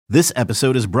This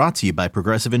episode is brought to you by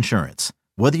Progressive Insurance.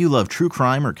 Whether you love true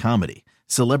crime or comedy,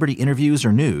 celebrity interviews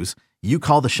or news, you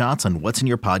call the shots on what's in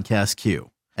your podcast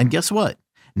queue. And guess what?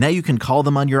 Now you can call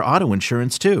them on your auto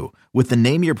insurance too with the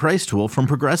Name Your Price tool from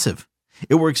Progressive.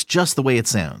 It works just the way it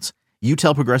sounds. You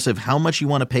tell Progressive how much you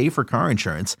want to pay for car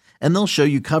insurance, and they'll show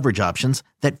you coverage options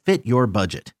that fit your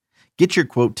budget. Get your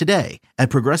quote today at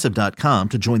Progressive.com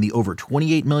to join the over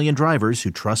 28 million drivers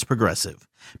who trust Progressive.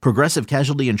 Progressive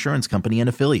Casualty Insurance Company and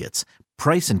Affiliates.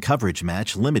 Price and coverage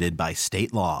match limited by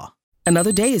state law.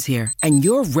 Another day is here, and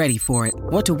you're ready for it.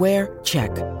 What to wear?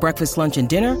 Check. Breakfast, lunch, and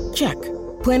dinner? Check.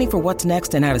 Planning for what's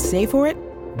next and how to save for it?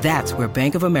 That's where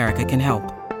Bank of America can help.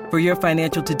 For your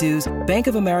financial to-dos, Bank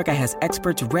of America has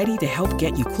experts ready to help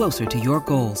get you closer to your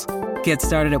goals. Get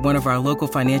started at one of our local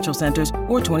financial centers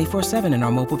or 24/7 in our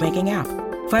mobile banking app.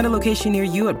 Find a location near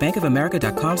you at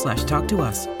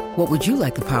bankofamerica.com/talktous. What would you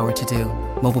like the power to do?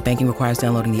 Mobile banking requires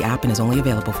downloading the app and is only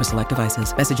available for select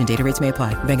devices. Message and data rates may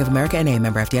apply. Bank of America N.A.,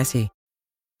 member FDIC.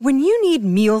 When you need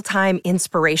mealtime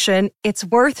inspiration, it's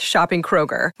worth shopping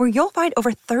Kroger, where you'll find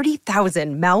over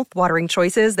 30,000 mouth-watering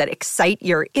choices that excite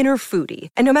your inner foodie.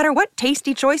 And no matter what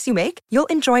tasty choice you make, you'll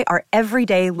enjoy our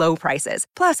everyday low prices,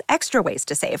 plus extra ways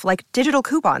to save, like digital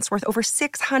coupons worth over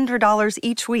 $600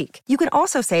 each week. You can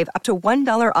also save up to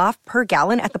 $1 off per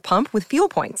gallon at the pump with fuel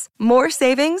points. More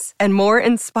savings and more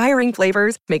inspiring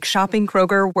flavors make shopping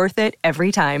Kroger worth it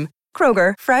every time.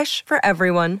 Kroger, fresh for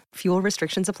everyone. Fuel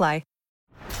restrictions apply.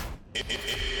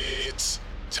 It's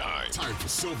time for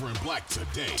Silver and Black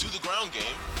today. To the ground game.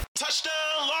 Touchdown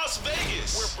Las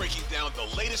Vegas. We're breaking down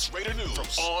the latest Raider news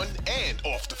from on and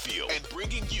off the field and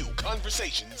bringing you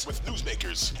conversations with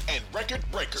newsmakers and record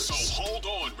breakers. So hold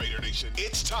on, Raider Nation.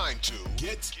 It's time to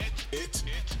get it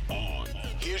on.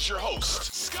 Here's your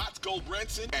hosts, Scott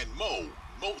Goldbranson and Mo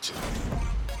Moulton.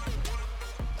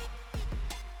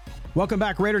 Welcome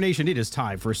back, Raider Nation. It is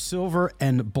time for Silver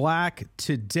and Black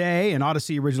today, an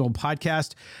Odyssey original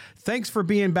podcast. Thanks for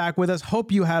being back with us. Hope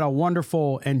you had a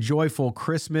wonderful and joyful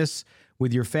Christmas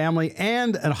with your family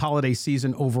and a holiday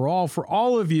season overall. For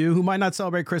all of you who might not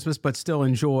celebrate Christmas but still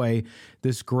enjoy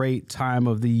this great time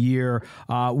of the year,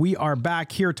 we are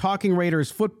back here talking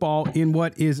Raiders football in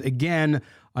what is, again,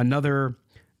 another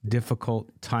difficult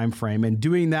time frame. And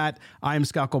doing that, I am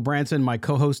Scott Goldbranson. My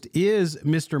co-host is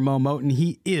Mr. Mo Moulton.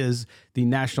 He is the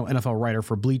national NFL writer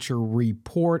for Bleacher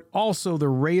Report, also the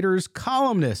Raiders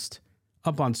columnist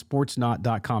up on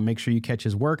sportsnaut.com. Make sure you catch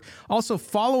his work. Also,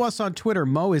 follow us on Twitter.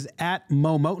 Mo is at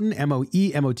Mo Moulton,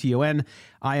 Moemoton.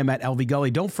 I am at LV Gully.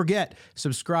 Don't forget,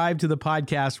 subscribe to the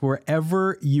podcast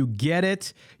wherever you get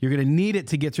it. You're going to need it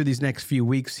to get through these next few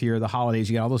weeks here, the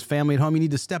holidays. You got all those family at home. You need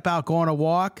to step out, go on a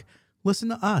walk. Listen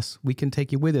to us. We can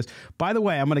take you with us. By the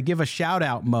way, I'm going to give a shout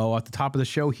out, Mo, at the top of the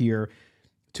show here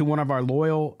to one of our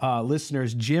loyal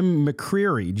listeners, Jim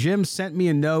McCreary. Jim sent me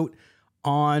a note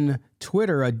on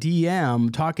Twitter, a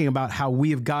DM, talking about how we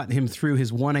have gotten him through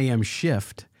his 1 a.m.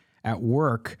 shift at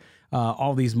work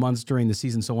all these months during the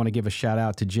season. So I want to give a shout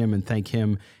out to Jim and thank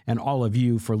him and all of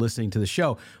you for listening to the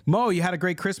show. Mo, you had a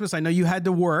great Christmas. I know you had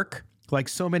to work like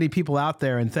so many people out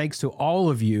there, and thanks to all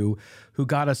of you who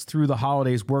got us through the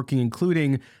holidays working,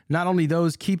 including not only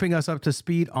those keeping us up to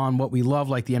speed on what we love,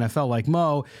 like the NFL, like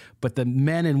Mo, but the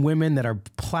men and women that are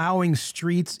plowing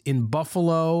streets in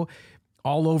Buffalo,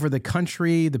 all over the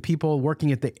country, the people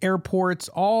working at the airports,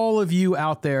 all of you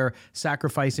out there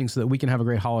sacrificing so that we can have a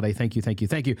great holiday. Thank you, thank you,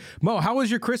 thank you. Mo, how was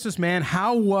your Christmas, man?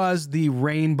 How was the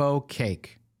rainbow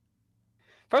cake?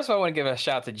 First of all, I want to give a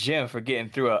shout out to Jim for getting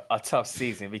through a tough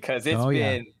season, because it's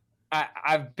been,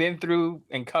 I've been through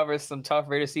and covered some tough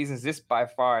Raider seasons. This by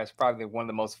far is probably one of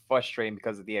the most frustrating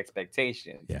because of the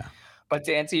expectations. Yeah. But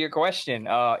to answer your question,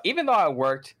 even though I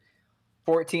worked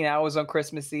 14 hours on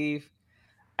Christmas Eve,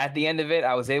 at the end of it,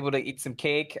 I was able to eat some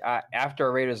cake after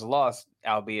a Raiders loss,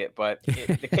 albeit, but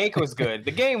the cake was good.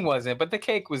 The game wasn't, but the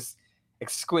cake was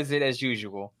exquisite as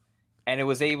usual. And I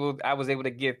was able to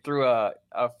get through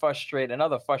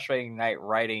another frustrating night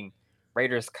writing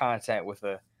Raiders content with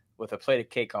a plate of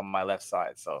cake on my left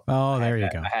side. So there you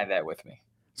go. I had that with me.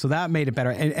 So that made it better.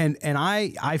 And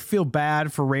I feel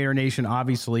bad for Raider Nation,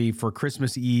 obviously, for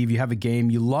Christmas Eve. You have a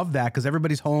game. You love that because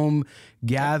everybody's home,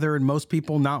 gathered, most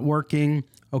people not working.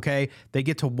 Okay. They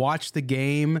get to watch the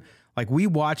game. Like we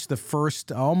watched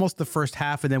almost the first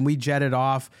half, and then we jetted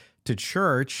off to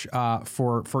church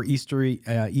for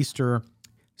Easter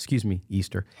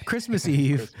Christmas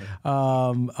Eve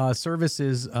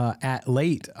services at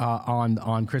late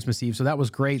on Christmas Eve. So that was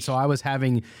great. So I was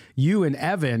having you and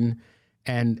Evan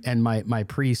and my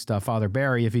priest, Father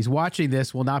Barry, if he's watching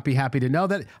this, will not be happy to know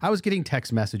that I was getting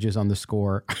text messages on the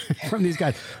score from these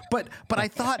guys. But I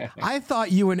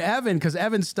thought you and Evan, because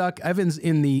Evan's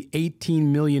in the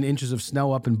 18 million inches of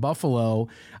snow up in Buffalo,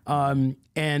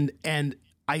 and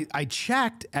I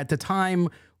checked at the time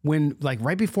when, like,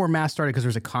 right before Mass started, because there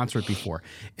was a concert before,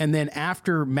 and then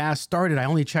after Mass started, I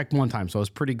only checked one time, so it was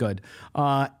pretty good.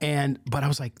 But I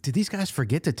was like, did these guys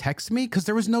forget to text me? Because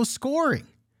there was no scoring.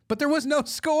 But there was no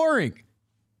scoring.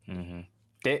 Mm-hmm.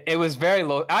 It was very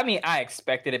low. I mean, I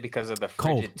expected it because of the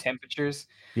frigid temperatures.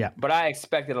 Yeah. But I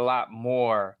expected a lot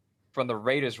more from the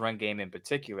Raiders' run game in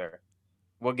particular.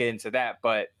 We'll get into that.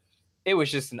 But it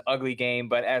was just an ugly game.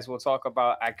 But as we'll talk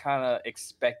about, I kind of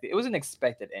expected – it was an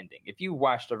expected ending. If you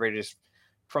watch the Raiders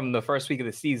from the first week of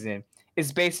the season,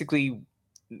 it's basically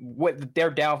what their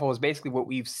downfall is basically what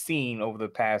we've seen over the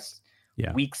past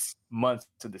weeks, months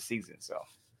to the season. So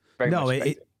very much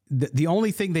expected. The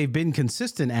only thing they've been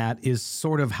consistent at is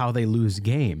sort of how they lose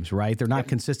games, right? They're not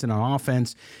consistent on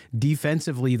offense.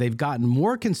 Defensively, they've gotten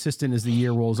more consistent as the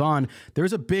year rolls on.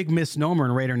 There's a big misnomer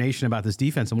in Raider Nation about this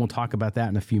defense, and we'll talk about that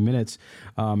in a few minutes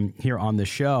here on the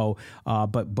show.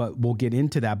 But we'll get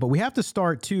into that. But we have to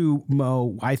start too,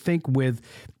 Mo, I think, with,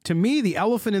 to me, the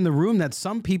elephant in the room that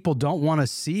some people don't want to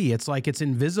see. It's like it's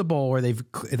invisible, or they've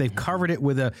covered it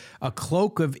with a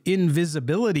cloak of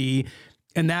invisibility.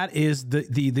 And that is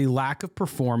the lack of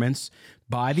performance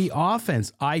by the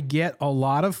offense. I get a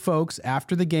lot of folks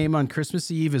after the game on Christmas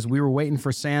Eve, as we were waiting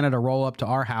for Santa to roll up to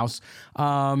our house,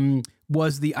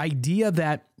 was the idea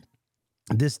that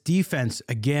this defense,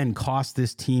 again, cost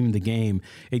this team the game.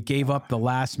 It gave up the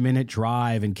last-minute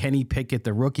drive, and Kenny Pickett,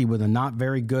 the rookie with a not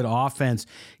very good offense,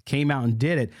 came out and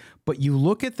did it. But you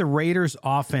look at the Raiders'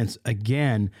 offense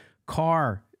again,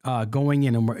 Carr going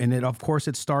in, and it, of course,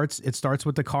 it starts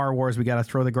with the car wars. We got to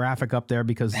throw the graphic up there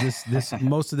because this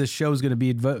most of this show is going to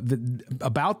be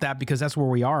about that, because that's where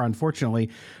we are, unfortunately.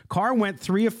 Carr went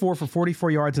 3 of 4 for 44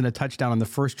 yards and a touchdown on the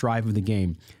first drive of the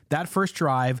game. That first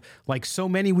drive, like so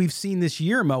many we've seen this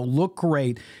year, Mo, looked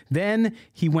great. Then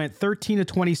he went 13 of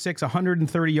 26,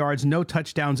 130 yards, no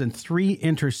touchdowns, and 3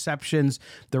 interceptions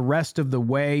the rest of the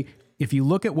way. If you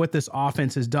look at what this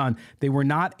offense has done, they were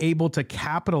not able to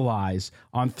capitalize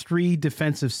on 3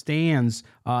 defensive stands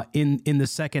in the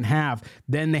second half.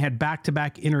 Then they had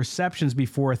back-to-back interceptions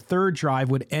before a third drive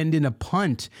would end in a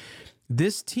punt.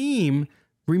 This team,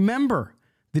 remember,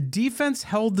 the defense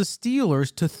held the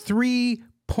Steelers to 3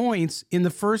 points in the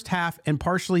first half and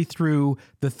partially through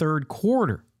the third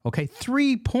quarter. Okay,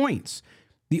 3 points.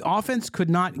 The offense could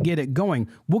not get it going.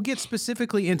 We'll get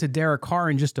specifically into Derek Carr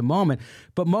in just a moment.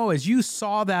 But, Mo, as you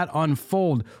saw that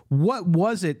unfold, what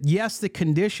was it? Yes, the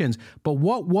conditions, but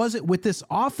what was it with this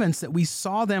offense that we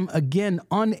saw them, again,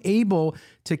 unable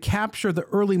to capture the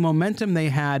early momentum they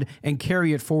had and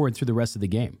carry it forward through the rest of the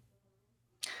game?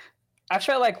 I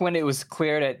felt like when it was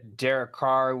clear that Derek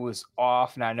Carr was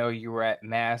off, and I know you were at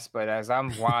Mass, but as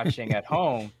I'm watching at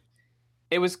home,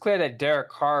 it was clear that Derek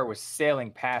Carr was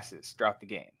sailing passes throughout the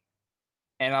game.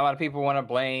 And a lot of people want to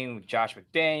blame Josh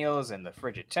McDaniels and the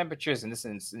frigid temperatures and this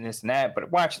and that, but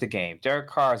watch the game. Derek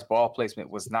Carr's ball placement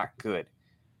was not good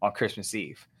on Christmas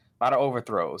Eve. A lot of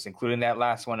overthrows, including that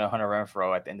last one to Hunter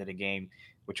Renfrow at the end of the game,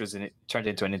 which was turned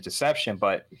into an interception.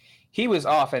 But he was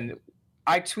off, and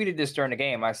I tweeted this during the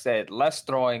game. I said, less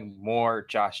throwing, more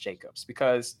Josh Jacobs,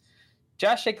 because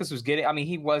Josh Jacobs was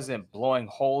he wasn't blowing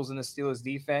holes in the Steelers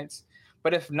defense.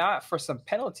 But if not for some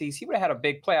penalties, he would have had a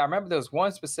big play. I remember there was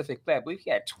one specific play. I believe he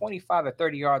had 25 or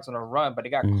 30 yards on a run, but he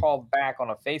got called back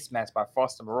on a face mask by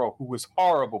Foster Moreau, who was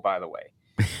horrible, by the way.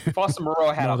 Foster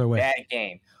Moreau had a bad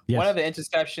game. Yes. One of the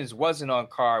interceptions wasn't on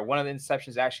Carr. One of the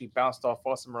interceptions actually bounced off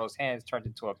Foster Moreau's hands, turned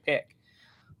into a pick.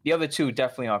 The other 2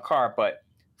 definitely on Carr, but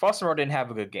Foster Moreau didn't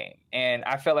have a good game. And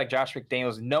I felt like Josh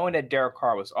McDaniels, knowing that Derek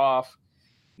Carr was off,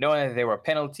 knowing that there were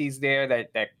penalties there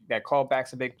that called back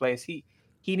some big plays,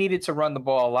 he needed to run the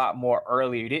ball a lot more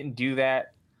earlier. He didn't do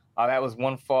that. That was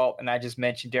one fault. And I just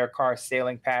mentioned Derek Carr's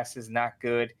sailing passes, not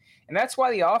good. And that's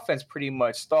why the offense pretty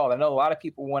much stalled. I know a lot of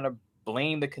people want to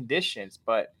blame the conditions,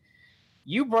 but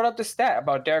you brought up the stat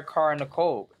about Derek Carr in the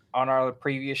cold on our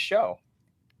previous show.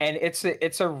 And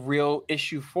it's a real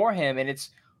issue for him. And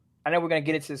I know we're going to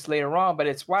get into this later on, but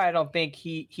it's why I don't think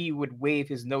he would waive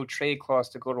his no trade clause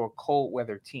to go to a cold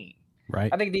weather team. Right.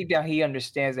 I think deep down he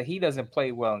understands that he doesn't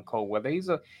play well in cold weather. He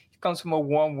comes from a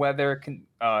warm weather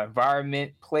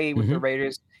environment, played with the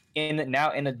Raiders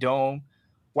now in a dome.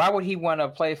 Why would he want to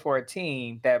play for a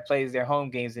team that plays their home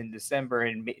games in December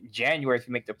and January if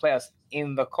you make the playoffs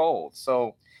in the cold?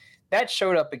 So that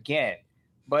showed up again.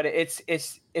 But it's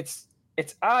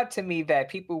it's odd to me that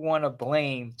people want to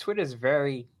blame. Twitter's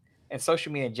and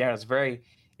social media in general is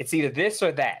it's either this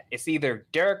or that. It's either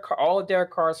all of Derek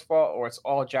Carr's fault or it's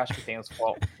all Josh McDaniels'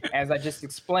 fault. As I just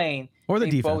explained, or the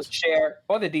defense.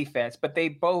 Or the defense, but they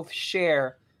both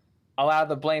share a lot of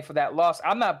the blame for that loss.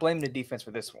 I'm not blaming the defense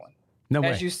for this one. No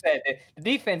As way. you said, the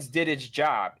defense did its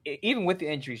job, even with the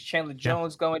injuries. Chandler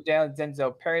Jones going down,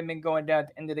 Denzel Perryman going down at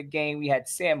the end of the game. We had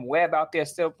Sam Webb out there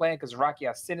still playing because Rocky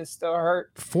Ya-Sin is still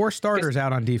hurt. 4 starters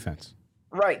out on defense.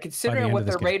 Right. Considering what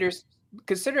the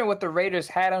Raiders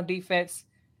had on defense,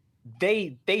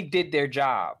 they did their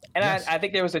job. And yes. I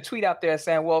think there was a tweet out there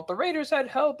saying, well, if the Raiders had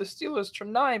held the Steelers to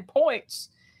 9 points.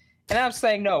 And I'm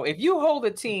saying, no, if you hold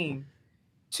a team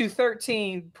to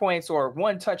 13 points or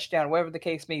 1 touchdown, whatever the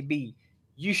case may be,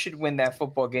 you should win that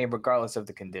football game regardless of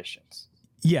the conditions.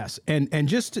 Yes, and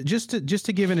just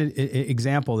to give an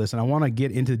example of this, and I want to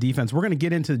get into the defense. We're going to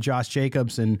get into Josh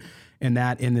Jacobs and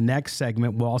that in the next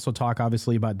segment. We'll also talk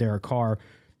obviously about Derek Carr,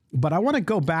 but I want to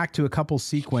go back to a couple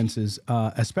sequences,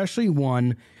 especially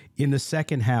one in the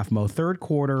second half. Third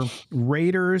quarter,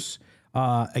 Raiders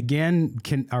again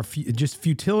are just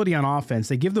futility on offense.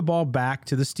 They give the ball back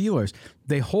to the Steelers.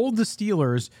 They hold the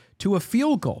Steelers to a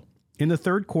field goal. In the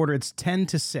third quarter, it's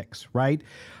 10-6, right?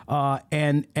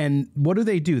 And what do?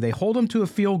 They hold them to a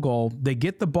field goal. They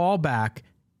get the ball back,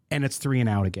 and it's 3 and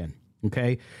out again,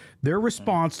 okay? Their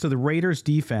response to the Raiders'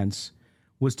 defense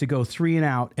was to go 3 and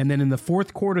out, and then in the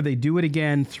fourth quarter, they do it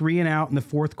again, 3 and out in the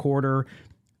fourth quarter.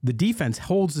 The defense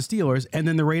holds the Steelers, and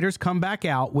then the Raiders come back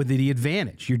out with the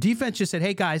advantage. Your defense just said,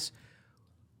 hey, guys,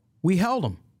 we held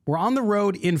them. We're on the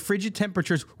road in frigid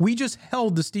temperatures. We just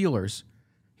held the Steelers.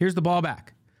 Here's the ball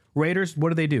back. Raiders,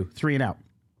 what do? 3 and out.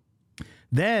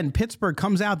 Then Pittsburgh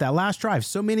comes out that last drive.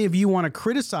 So many of you want to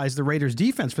criticize the Raiders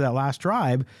defense for that last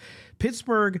drive.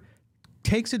 Pittsburgh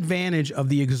takes advantage of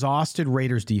the exhausted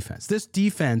Raiders defense. This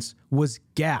defense was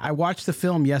I watched the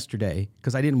film yesterday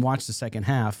because I didn't watch the second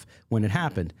half when it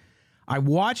happened. I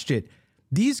watched it.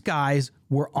 These guys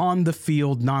were on the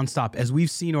field nonstop, as we've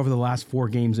seen over the last 4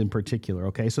 games in particular.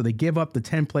 Okay, so they give up the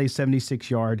 10-play,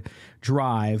 76-yard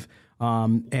drive.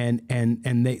 And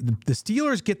the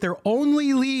Steelers get their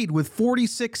only lead with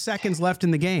 46 seconds left in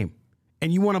the game,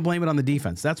 and you want to blame it on the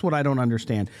defense. That's what I don't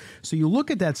understand. So you look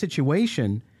at that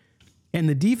situation, and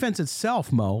the defense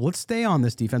itself, Mo. Let's stay on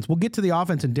this defense. We'll get to the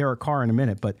offense and Derek Carr in a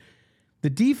minute, but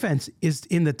the defense is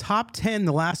in the top 10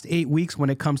 the last 8 weeks when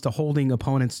it comes to holding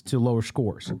opponents to lower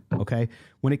scores. Okay,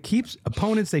 when it keeps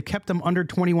opponents, they've kept them under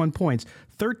 21 points.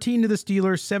 13 to the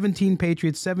Steelers, 17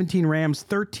 Patriots, 17 Rams,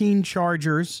 13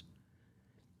 Chargers.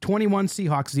 21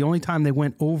 Seahawks, the only time they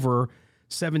went over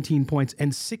 17 points,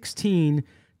 and 16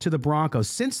 to the Broncos.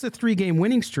 Since the 3-game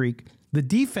winning streak, the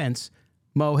defense,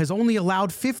 Mo, has only allowed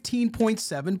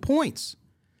 15.7 points.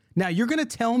 Now, you're going to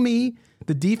tell me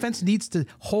the defense needs to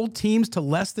hold teams to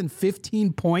less than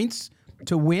 15 points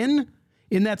to win?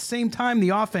 In that same time, the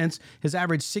offense has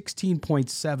averaged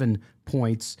 16.7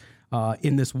 points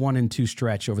in this 1-2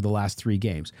 stretch over the last 3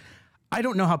 games. I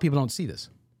don't know how people don't see this.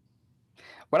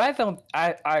 What I feel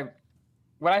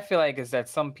like is that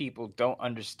some people don't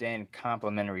understand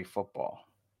complementary football.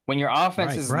 When your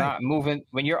offense is not moving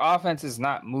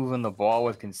the ball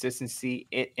with consistency,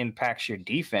 it impacts your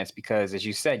defense because, as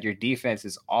you said, your defense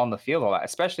is on the field a lot,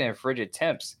 especially in frigid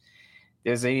temps.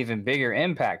 There's an even bigger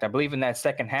impact. I believe in that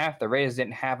second half, the Raiders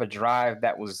didn't have a drive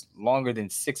that was longer than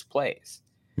 6 plays.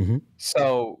 Mm-hmm.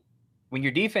 So when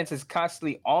your defense is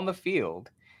constantly on the field,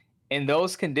 in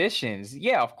those conditions,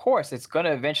 yeah, of course, it's going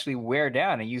to eventually wear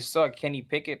down. And you saw Kenny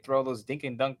Pickett throw those dink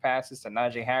and dunk passes to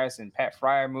Najee Harris and Pat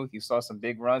Freiermuth. You saw some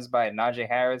big runs by Najee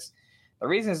Harris. The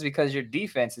reason is because your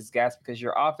defense is gassed because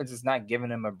your offense is not giving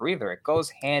them a breather. It goes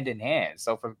hand in hand.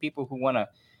 So for people who want to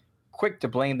quick to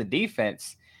blame the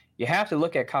defense, you have to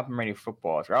look at complementary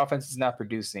football. If your offense is not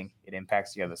producing, it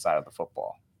impacts the other side of the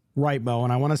football. Right, Mo.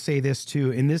 And I want to say this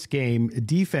too. In this game,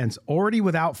 defense already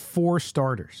without 4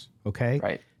 starters, okay?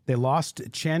 Right. They lost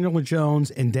Chandler Jones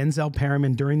and Denzel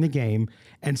Perryman during the game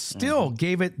and still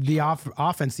gave it the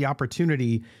offense the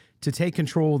opportunity to take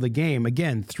control of the game.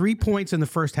 Again, 3 points in the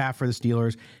first half for the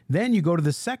Steelers. Then you go to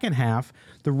the second half.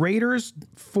 The Raiders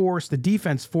the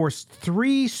defense forced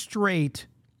 3 straight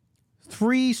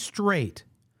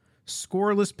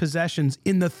scoreless possessions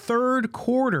in the third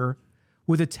quarter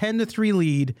with a 10-3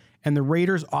 lead, and the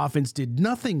Raiders offense did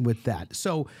nothing with that.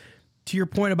 So to your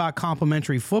point about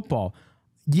complementary football,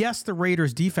 yes, the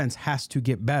Raiders defense has to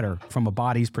get better from a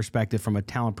bodies perspective, from a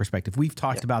talent perspective. We've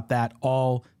talked about that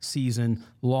all season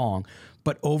long.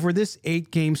 But over this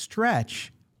 8-game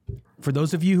stretch, for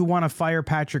those of you who want to fire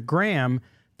Patrick Graham,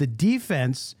 the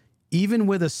defense, even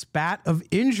with a spat of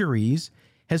injuries,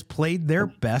 has played their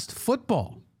best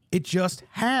football. It just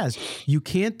has. You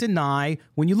can't deny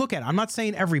when you look at it. I'm not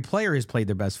saying every player has played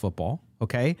their best football,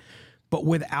 okay? But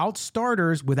without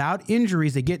starters, without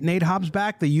injuries, they get Nate Hobbs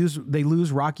back, they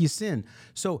lose Rock Ya-Sin.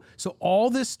 So all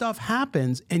this stuff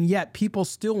happens, and yet people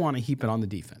still want to heap it on the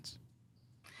defense.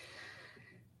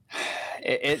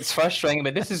 It's frustrating,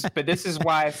 but this is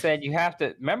why I said you have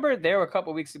to remember. There were a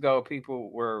couple of weeks ago,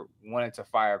 people were wanting to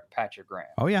fire Patrick Graham.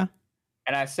 Oh yeah,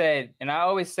 and I said, and I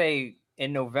always say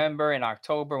in November and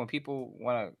October when people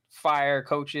want to fire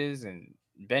coaches and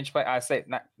bench play, I say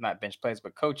not bench players,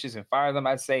 but coaches and fire them.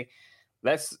 I say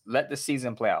let's let the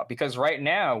season play out, because right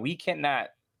now we cannot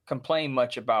complain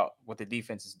much about what the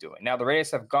defense is doing. Now the Raiders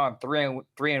have gone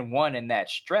 3-1 in that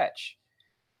stretch.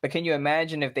 But can you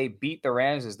imagine if they beat the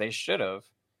Rams as they should have?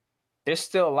 They're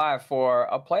still alive for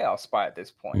a playoff spot at this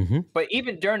point. Mm-hmm. But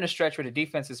even during the stretch where the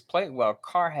defense has played well,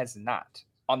 Carr has not.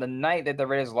 On the night that the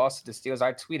Raiders lost to the Steelers,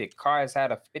 I tweeted, Carr has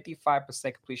had a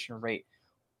 55% completion rate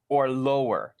or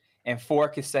lower in 4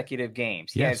 consecutive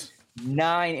games. He has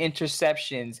 9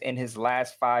 interceptions in his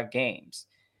last 5 games.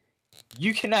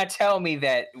 You cannot tell me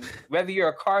that, whether you're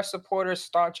a Carr supporter,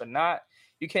 staunch or not,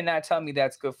 you cannot tell me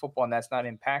that's good football and that's not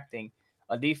impacting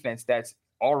a defense that's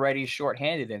already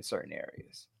shorthanded in certain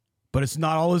areas. But it's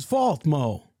not all his fault,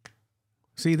 Mo.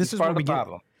 See, this is part where of we the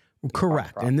problem.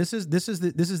 Correct. And this is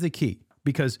the key,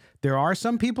 because there are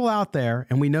some people out there,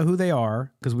 and we know who they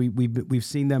are because we've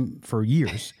seen them for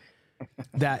years,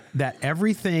 that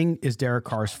everything is Derek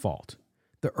Carr's fault.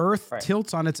 The earth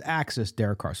tilts on its axis,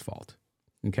 Derek Carr's fault.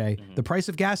 Okay? Mm-hmm. The price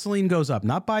of gasoline goes up,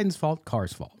 not Biden's fault,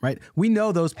 Carr's fault, right? We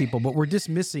know those people, but we're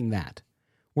dismissing that.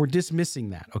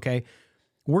 Okay?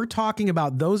 We're talking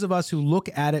about those of us who look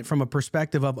at it from a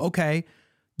perspective of, okay,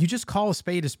 you just call a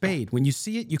spade a spade. When you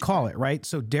see it, you call it, right?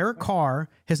 So Derek Carr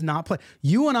has not played.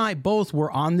 You and I both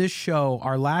were on this show,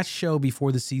 our last show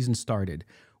before the season started.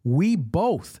 We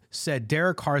both said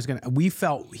Derek Carr we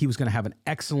felt he was going to have an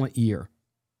excellent year.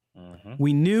 Mm-hmm.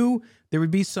 We knew there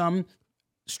would be some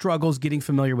struggles getting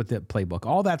familiar with the playbook,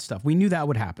 all that stuff. We knew that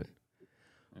would happen.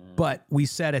 But we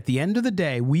said at the end of the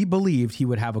day, we believed he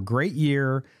would have a great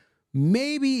year,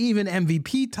 maybe even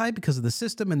MVP type because of the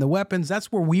system and the weapons. That's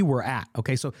where we were at.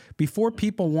 Okay, so before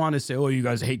people want to say, oh, you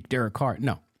guys hate Derek Carr.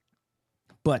 No.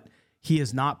 But he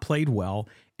has not played well.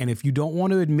 And if you don't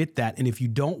want to admit that, and if you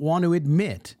don't want to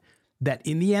admit that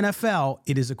in the NFL,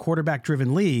 it is a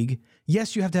quarterback-driven league,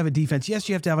 yes, you have to have a defense. Yes,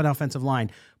 you have to have an offensive line.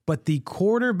 But the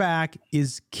quarterback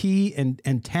is key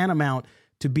and tantamount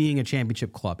to being a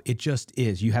championship club. It just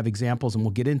is. You have examples, and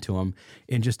we'll get into them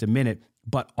in just a minute.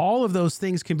 But all of those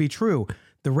things can be true.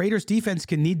 The Raiders defense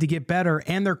can need to get better,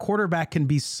 and their quarterback can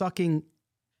be sucking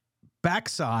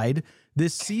backside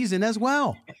this season as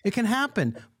well. It can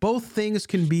happen. Both things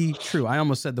can be true. I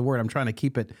almost said the word. I'm trying to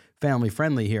keep it family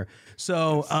friendly here.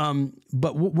 So,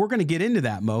 but we're going to get into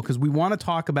that, Mo, because we want to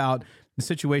talk about the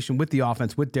situation with the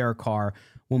offense, with Derek Carr,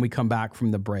 when we come back from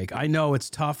the break. I know it's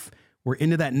tough. We're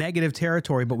into that negative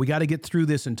territory, but we got to get through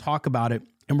this and talk about it.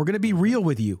 And we're going to be real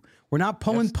with you. We're not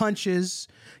pulling punches.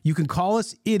 You can call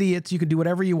us idiots. You can do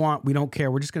whatever you want. We don't care.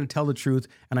 We're just going to tell the truth.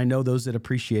 And I know those that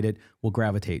appreciate it will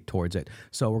gravitate towards it.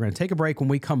 So we're going to take a break. When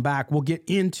we come back, we'll get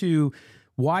into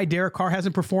why Derek Carr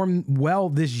hasn't performed well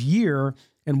this year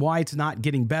and why it's not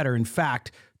getting better. In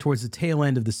fact, towards the tail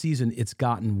end of the season, it's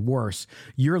gotten worse.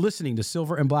 You're listening to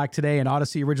Silver and Black Today, an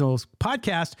Odyssey Originals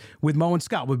podcast with Mo and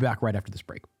Scott. We'll be back right after this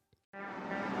break.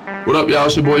 What up, y'all?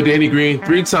 It's your boy Danny Green,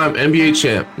 3-time NBA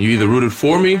champ. You either rooted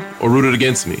for me or rooted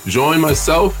against me. Join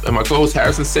myself and my co-host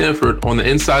Harrison Sanford on the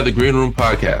Inside the Green Room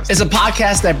podcast. It's a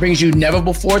podcast that brings you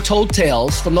never-before-told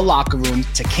tales from the locker room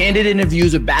to candid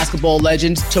interviews with basketball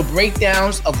legends to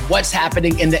breakdowns of what's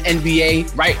happening in the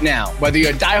NBA right now. Whether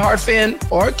you're a diehard fan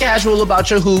or casual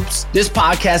about your hoops, this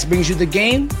podcast brings you the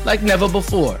game like never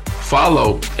before.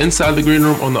 Follow Inside the Green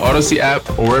Room on the Odyssey app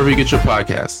or wherever you get your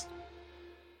podcasts.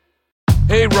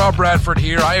 Hey, Rob Bradford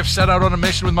here. I have set out on a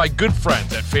mission with my good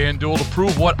friends at FanDuel to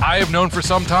prove what I have known for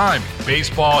some time.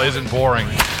 Baseball isn't boring.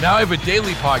 Now I have a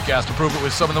daily podcast to prove it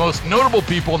with some of the most notable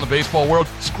people in the baseball world,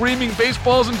 screaming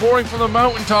baseball isn't boring from the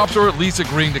mountaintops, or at least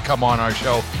agreeing to come on our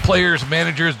show. Players,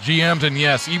 managers, GMs, and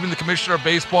yes, even the commissioner of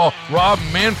baseball, Rob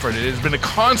Manfred. It has been a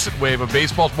constant wave of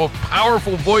baseball's most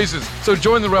powerful voices. So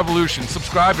join the revolution.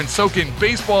 Subscribe and soak in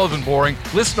Baseball Isn't Boring.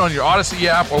 Listen on your Odyssey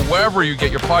app or wherever you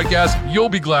get your podcasts. You'll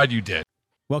be glad you did.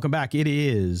 Welcome back. It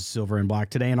is Silver and Black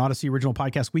Today, an Odyssey Original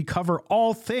podcast. We cover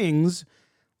all things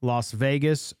Las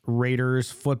Vegas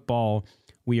Raiders football.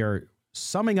 We are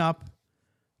summing up,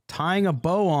 tying a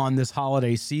bow on this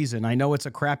holiday season. I know it's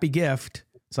a crappy gift.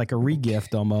 It's like a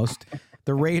re-gift almost.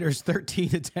 the Raiders'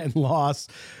 13-10 loss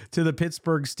to the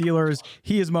Pittsburgh Steelers.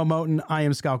 He is Mo Moton. I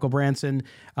am Scalco Branson.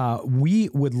 We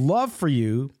would love for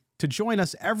you to join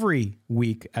us every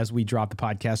week as we drop the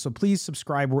podcast. So please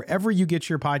subscribe wherever you get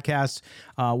your podcasts,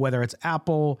 whether it's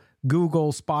Apple,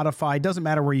 Google, Spotify, doesn't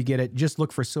matter where you get it. Just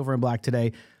look for Silver and Black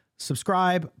Today.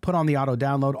 Subscribe, put on the auto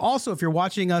download. Also, if you're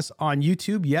watching us on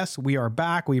YouTube, yes, we are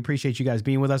back. We appreciate you guys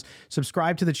being with us.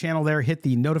 Subscribe to the channel there. Hit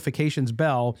the notifications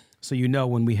bell so you know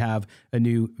when we have a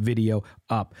new video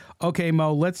up. Okay,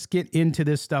 Mo, let's get into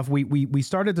this stuff. We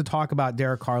started to talk about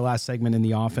Derek Carr last segment in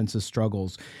the offensive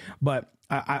struggles, but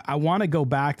I want to go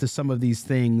back to some of these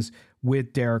things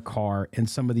with Derek Carr and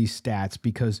some of these stats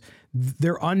because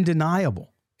they're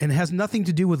undeniable. And it has nothing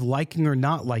to do with liking or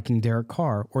not liking Derek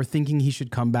Carr or thinking he should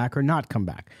come back or not come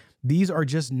back. These are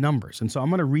just numbers. And so I'm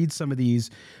going to read some of these,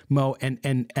 Mo,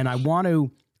 and I want to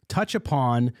touch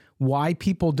upon why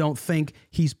people don't think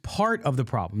he's part of the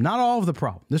problem. Not all of the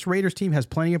problem. This Raiders team has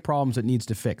plenty of problems it needs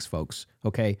to fix, folks.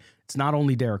 Okay? It's not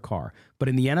only Derek Carr. But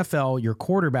in the NFL, your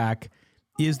quarterback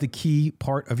is the key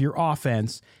part of your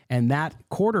offense, and that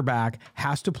quarterback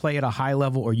has to play at a high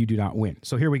level or you do not win.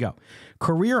 So here we go.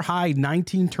 Career high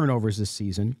 19 turnovers this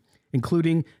season,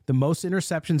 including the most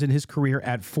interceptions in his career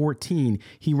at 14.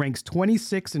 He ranks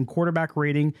 26 in quarterback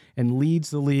rating and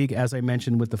leads the league, as I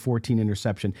mentioned, with the 14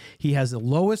 interception. He has the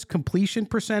lowest completion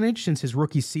percentage since his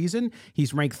rookie season.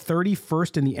 He's ranked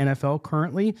 31st in the NFL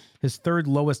currently, his third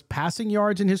lowest passing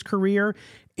yards in his career.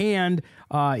 And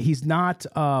he's not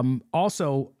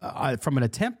also from an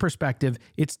attempt perspective,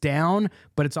 it's down,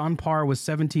 but it's on par with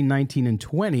 17, 19, and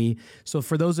 20. So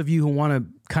for those of you who want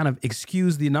to kind of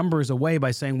excuse the numbers away by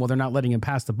saying, well, they're not letting him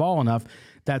pass the ball enough,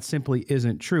 that simply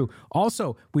isn't true.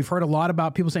 Also, we've heard a lot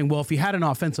about people saying, well, if he had an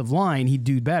offensive line, he'd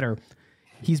do better.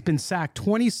 He's been sacked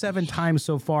 27 times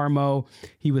so far, Mo.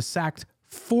 He was sacked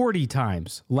 40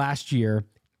 times last year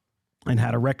and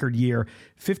had a record year,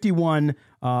 51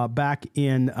 back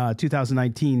in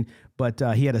 2019, but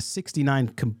he had a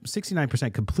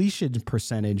 69% completion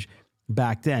percentage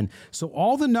back then. So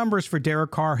all the numbers for Derek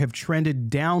Carr have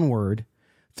trended downward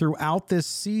throughout this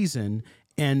season.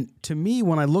 And to me,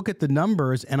 when I look at the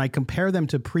numbers and I compare them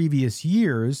to previous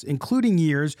years, including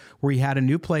years where he had a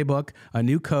new playbook, a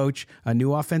new coach, a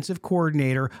new offensive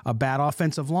coordinator, a bad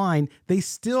offensive line, they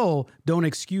still don't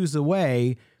excuse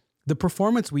away the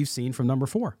performance we've seen from number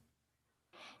 4.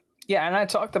 Yeah, and I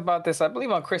talked about this, I believe,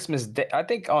 on Christmas Day. I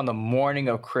think on the morning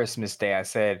of Christmas Day, I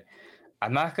said,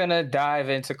 I'm not going to dive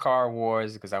into Car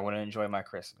Wars because I want to enjoy my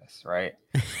Christmas, right?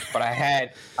 But I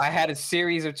had a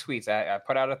series of tweets. I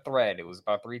put out a thread. It was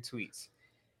about 3 tweets.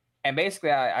 And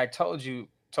basically, I told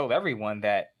everyone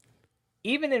that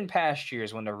even in past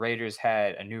years when the Raiders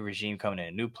had a new regime coming in,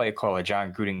 a new play caller,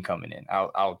 John Gruden coming in,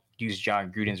 I'll use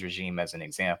John Gruden's regime as an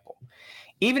example.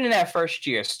 Even in that first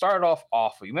year, started off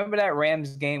awful. You remember that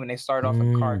Rams game when they started off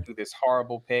and Carr threw this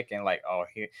horrible pick and like, oh,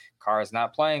 here Carr is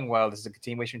not playing well. This is a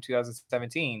continuation from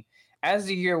 2017. As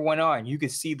the year went on, you could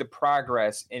see the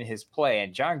progress in his play.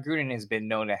 And John Gruden has been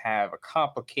known to have a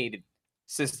complicated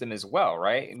system as well,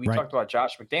 right? We talked about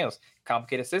Josh McDaniels,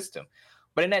 complicated system.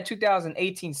 But in that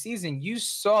 2018 season, you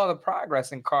saw the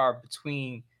progress in Carr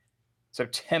between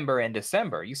September and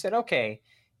December. You said, okay,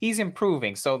 he's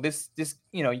improving. So this,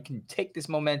 you can take this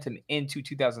momentum into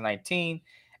 2019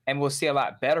 and we'll see a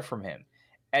lot better from him.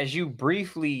 As you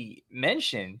briefly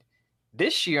mentioned,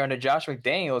 this year under Josh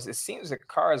McDaniels, it seems that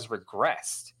Carr has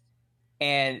regressed.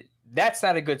 And that's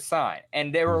not a good sign.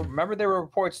 And there were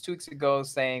reports 2 weeks ago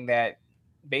saying that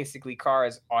basically Carr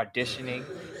is auditioning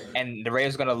and the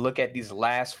Raiders are going to look at these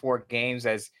last 4 games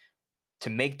as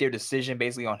to make their decision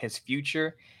basically on his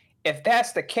future. If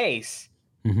that's the case,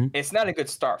 it's not a good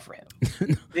start for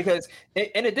him because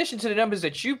in addition to the numbers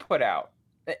that you put out,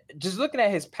 just looking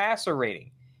at his passer rating,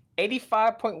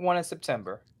 85.1 in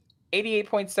September,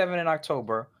 88.7 in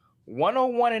October,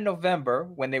 101 in November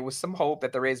when there was some hope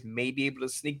that the Rays may be able to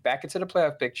sneak back into the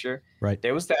playoff picture. Right.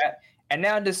 There was that. And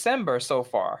now in December so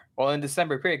far, well, in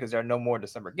December period, because there are no more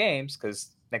December games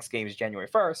because next game is January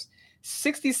 1st,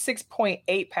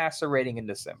 66.8 passer rating in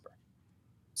December.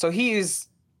 So he's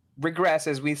regressed,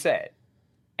 as we said.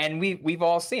 And we've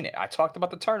all seen it. I talked about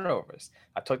the turnovers.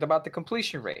 I talked about the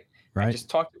completion rate. Right. I just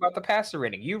talked about the passer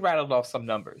rating. You rattled off some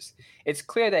numbers. It's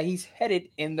clear that he's headed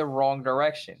in the wrong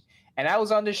direction. And I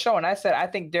was on this show and I said, I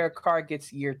think Derek Carr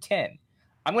gets year 10.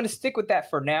 I'm going to stick with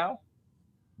that for now.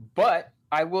 But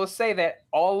I will say that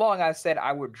all along I said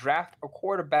I would draft a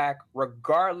quarterback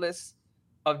regardless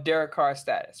of Derek Carr's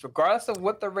status. Regardless of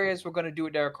what the Raiders were going to do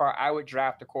with Derek Carr, I would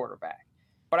draft a quarterback.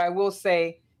 But I will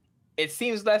say, it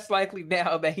seems less likely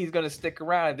now that he's going to stick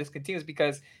around and this continues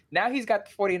because now he's got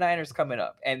the 49ers coming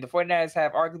up, and the 49ers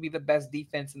have arguably the best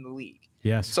defense in the league.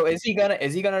 Yes. So is he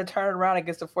gonna turn around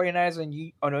against the 49ers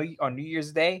on New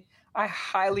Year's Day? I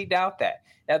highly doubt that.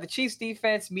 Now the Chiefs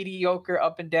defense, mediocre,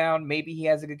 up and down. Maybe he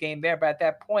has a good game there, but at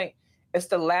that point, it's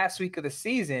the last week of the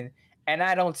season, and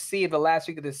I don't see the last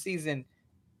week of the season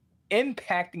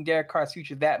impacting Derek Carr's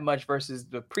future that much versus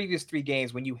the previous 3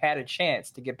 games when you had a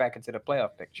chance to get back into the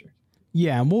playoff picture.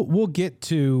 Yeah, and we'll get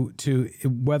to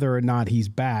whether or not he's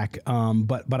back.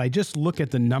 But I just look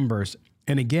at the numbers,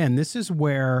 and again, this is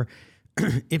where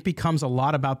it becomes a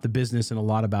lot about the business and a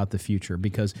lot about the future.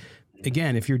 Because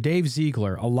again, if you're Dave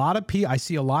Ziegler, I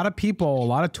see a lot of people, a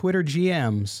lot of Twitter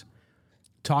GMs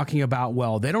talking about,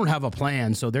 well, they don't have a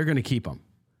plan, so they're going to keep him.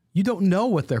 You don't know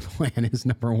what their plan is,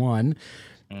 number one.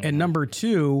 And number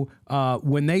two,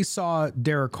 when they saw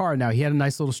Derek Carr, now he had a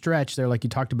nice little stretch there, like you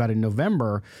talked about in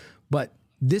November, but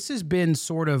this has been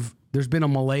there's been a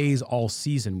malaise all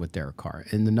season with Derek Carr,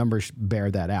 and the numbers bear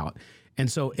that out.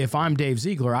 And so if I'm Dave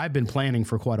Ziegler, I've been planning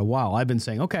for quite a while. I've been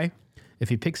saying, okay, if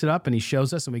he picks it up and he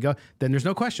shows us and we go, then there's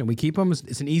no question. We keep him.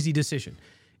 It's an easy decision.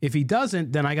 If he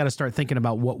doesn't, then I got to start thinking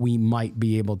about what we might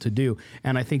be able to do.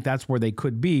 And I think that's where they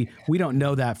could be. We don't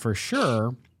know that for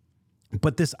sure.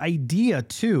 But this idea,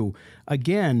 too,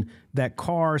 again, that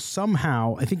Carr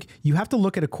somehow, I think you have to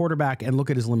look at a quarterback and look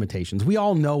at his limitations. We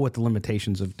all know what the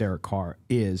limitations of Derek Carr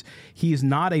is. He is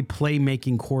not a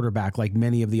playmaking quarterback like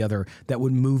many of the other that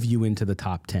would move you into the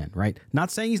top 10, right?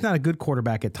 Not saying he's not a good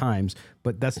quarterback at times,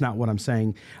 but that's not what I'm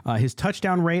saying. His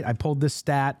touchdown rate, I pulled this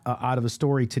stat out of a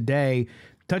story today.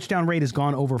 Touchdown rate has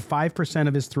gone over 5%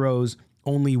 of his throws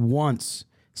only once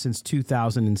since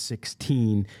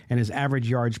 2016, and his average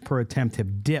yards per attempt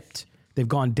have dipped. They've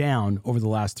gone down over the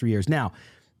last 3 years. Now,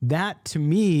 that to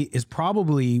me is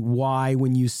probably why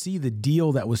when you see the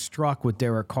deal that was struck with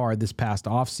Derek Carr this past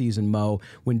offseason, Mo,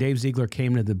 when Dave Ziegler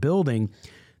came into the building,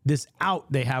 this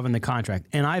out they have in the contract.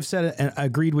 And I've said and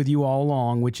agreed with you all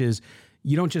along, which is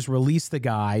you don't just release the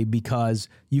guy because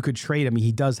you could trade him.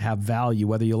 He does have value,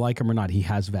 whether you like him or not. He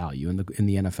has value in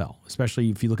the NFL,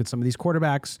 especially if you look at some of these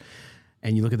quarterbacks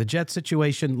and you look at the Jets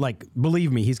situation. Like,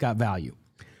 believe me, he's got value.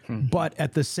 But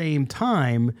at the same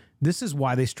time, this is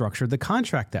why they structured the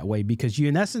contract that way, because you,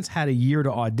 in essence, had a year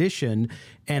to audition.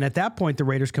 And at that point, the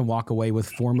Raiders can walk away with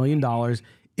 $4 million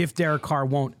if Derek Carr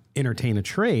won't entertain a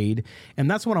trade. And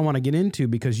that's what I want to get into,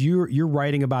 because you're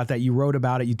writing about that. You wrote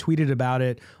about it. You tweeted about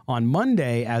it on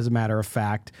Monday, as a matter of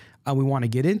fact. We want to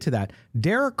get into that.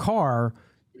 Derek Carr,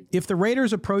 if the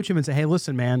Raiders approach him and say, hey,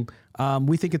 listen, man,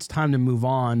 we think it's time to move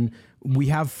on. We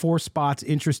have 4 spots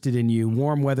interested in you,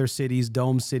 warm weather cities,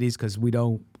 dome cities, because we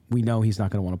know he's not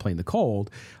going to want to play in the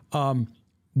cold.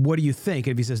 What do you think?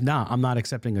 And if he says, nah, I'm not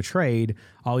accepting a trade,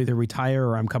 I'll either retire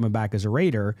or I'm coming back as a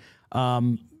Raider.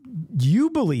 Do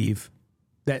you believe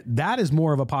that is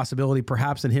more of a possibility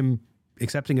perhaps than him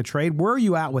accepting a trade? Where are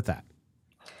you at with that?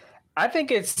 I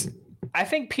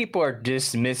think people are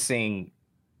dismissing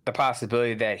the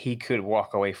possibility that he could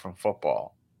walk away from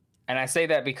football. And I say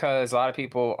that because a lot of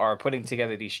people are putting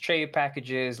together these trade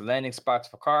packages, landing spots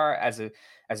for Carr. As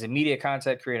a media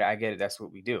content creator, I get it. That's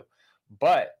what we do.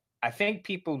 But I think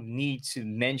people need to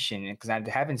mention, because I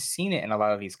haven't seen it in a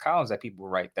lot of these columns that people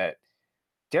write, that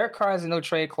Derek Carr has a no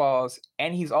trade clause.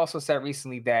 And he's also said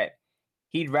recently that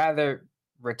he'd rather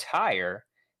retire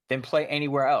than play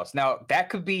anywhere else. Now, that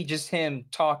could be just him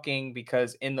talking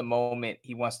because in the moment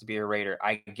he wants to be a Raider.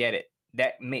 I get it.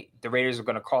 The Raiders are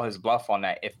going to call his bluff on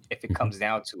that if it comes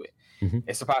down to it. Mm-hmm.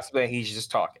 It's a possibility he's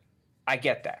just talking. I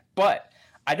get that. But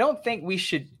I don't think we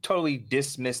should totally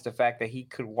dismiss the fact that he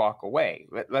could walk away.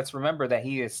 Let's remember that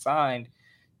he has signed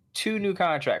 2 new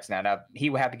contracts now. Now, he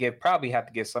will probably have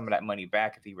to give some of that money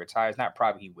back if he retires. Not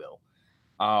probably, he will.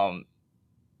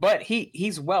 But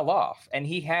he's well off, and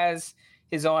he has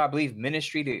his own, I believe,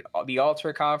 ministry, the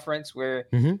Altar Conference, where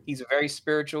he's very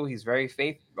spiritual, he's very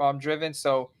faith driven.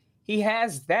 So he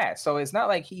has that. So it's not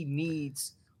like he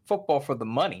needs football for the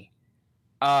money.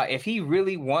 If he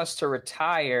really wants to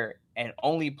retire and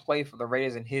only play for the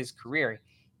Raiders in his career,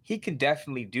 he can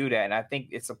definitely do that. And I think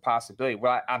it's a possibility.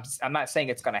 Well, I'm not saying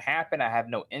it's going to happen. I have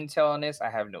no intel on this. I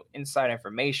have no inside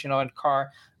information on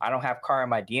Carr. I don't have Carr in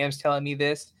my DMs telling me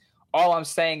this. All I'm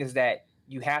saying is that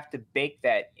you have to bake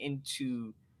that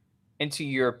into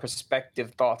your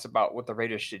perspective thoughts about what the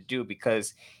Raiders should do,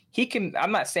 because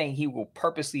I'm not saying he will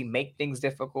purposely make things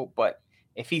difficult, but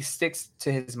if he sticks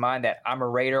to his mind that I'm a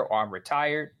Raider or I'm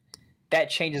retired, that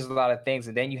changes a lot of things.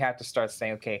 And then you have to start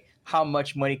saying, okay, how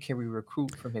much money can we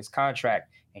recruit from his contract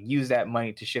and use that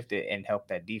money to shift it and help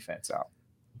that defense out?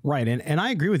 Right. And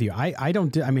I agree with you.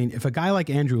 I mean, if a guy like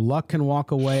Andrew Luck can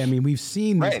walk away, I mean, we've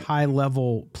seen these high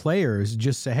level players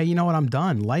just say, hey, you know what? I'm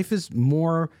done. Life is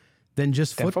more than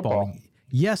just football.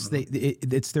 Yes,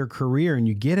 it's their career and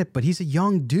you get it, but he's a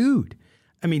young dude.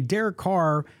 I mean, Derek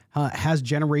Carr has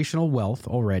generational wealth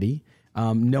already.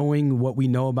 Knowing what we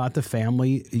know about the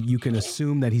family, you can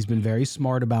assume that he's been very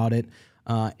smart about it.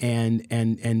 And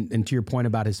to your point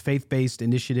about his faith-based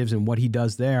initiatives and what he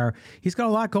does there, he's got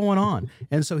a lot going on.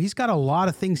 And so he's got a lot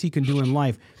of things he can do in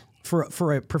life.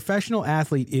 For a professional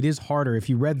athlete, it is harder. If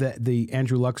you read the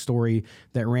Andrew Luck story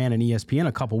that ran on ESPN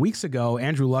a couple weeks ago,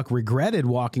 Andrew Luck regretted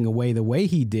walking away the way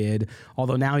he did,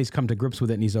 although now he's come to grips with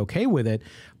it and he's okay with it.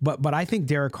 But I think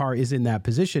Derek Carr is in that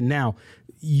position. Now,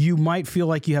 you might feel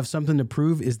like you have something to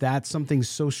prove. Is that something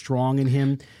so strong in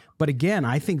him? But again,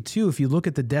 I think, too, if you look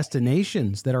at the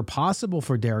destinations that are possible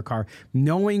for Derek Carr,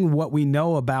 knowing what we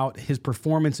know about his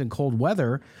performance in cold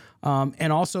weather,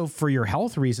 and also for your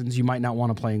health reasons, you might not want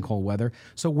to play in cold weather.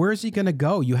 So where's he going to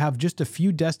go? You have just a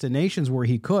few destinations where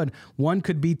he could. One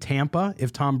could be Tampa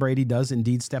if Tom Brady does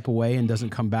indeed step away and doesn't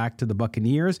come back to the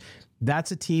Buccaneers.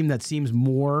 That's a team that seems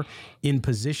more in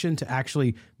position to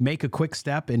actually make a quick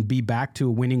step and be back to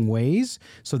winning ways.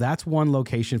 So that's one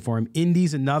location for him.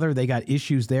 Indy's another. They got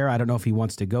issues there. I don't know if he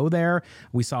wants to go there.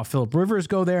 We saw Phillip Rivers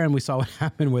go there, and we saw what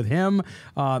happened with him.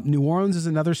 New Orleans is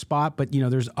another spot, but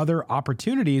there's other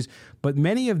opportunities. But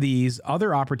many of these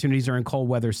other opportunities are in cold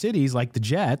weather cities like the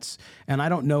Jets, and I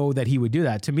don't know that he would do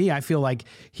that. To me, I feel like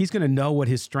he's going to know what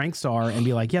his strengths are and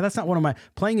be like, yeah, that's not one of my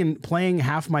playing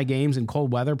half my games in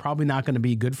cold weather, probably not going to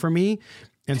be good for me.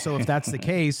 And so if that's the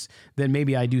case, then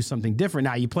maybe I do something different.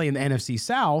 Now you play in the NFC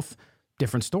South,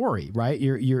 different story, right?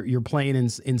 You're playing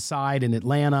inside in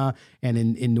Atlanta and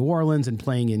in New Orleans and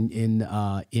playing in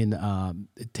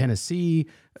Tennessee,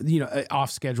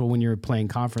 off schedule when you're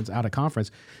playing out of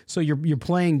conference. So you're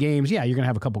playing games. Yeah, you're going to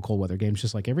have a couple cold weather games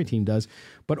just like every team does.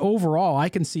 But overall, I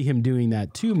can see him doing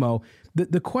that too, Mo.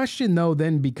 The question though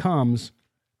then becomes,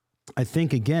 I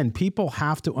think, again, people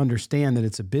have to understand that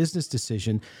it's a business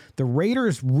decision. The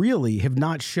Raiders really have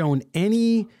not shown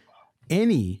any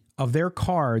of their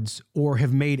cards or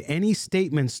have made any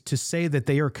statements to say that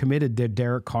they are committed to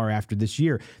Derek Carr after this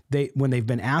year. When they've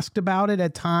been asked about it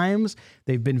at times,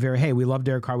 they've been very, hey, we love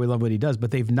Derek Carr, we love what he does,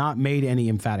 but they've not made any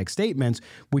emphatic statements,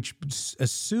 which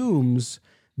assumes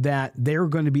that they're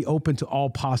going to be open to all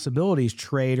possibilities,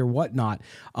 trade or whatnot.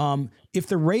 If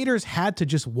the Raiders had to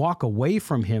just walk away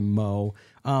from him, Mo,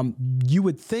 you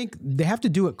would think they have to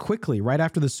do it quickly right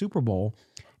after the Super Bowl.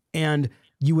 And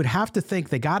you would have to think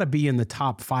they got to be in the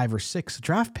top 5 or 6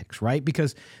 draft picks, right?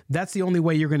 Because that's the only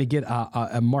way you're going to get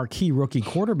a marquee rookie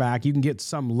quarterback. You can get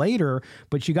some later,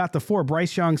 but you got the 4,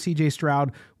 Bryce Young, CJ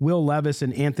Stroud, Will Levis,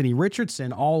 and Anthony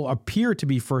Richardson, all appear to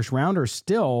be first rounders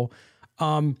still.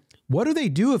 What do they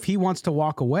do if he wants to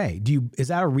walk away? Is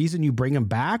that a reason you bring him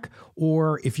back?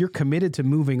 Or if you're committed to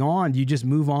moving on, do you just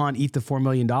move on, eat the $4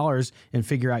 million, and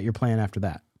figure out your plan after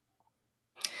that?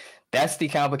 That's the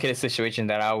complicated situation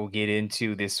that I will get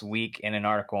into this week in an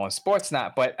article on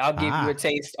Sportsnaut, but I'll give you a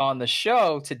taste on the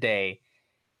show today.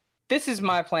 This is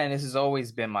my plan. This has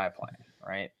always been my plan,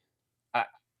 right?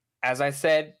 As I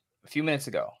said a few minutes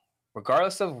ago,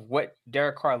 regardless of what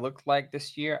Derek Carr looked like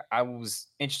this year, I was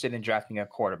interested in drafting a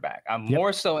quarterback. I'm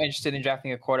more so interested in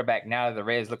drafting a quarterback now that the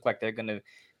Raiders look like they're going to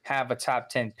have a top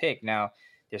 10 pick. Now,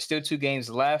 there's still 2 games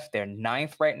left. They're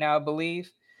 9th right now, I believe.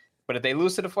 But if they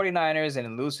lose to the 49ers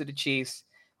and lose to the Chiefs,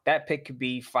 that pick could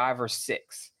be 5 or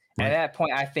 6. Right. And at that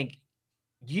point, I think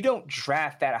you don't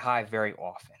draft that high very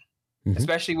often,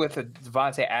 especially with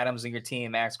Devontae Adams in your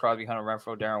team, Max Crosby, Hunter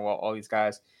Renfrow, Darren Waller, all these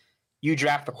guys. You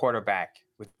draft the quarterback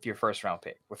with your first-round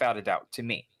pick, without a doubt, to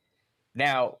me.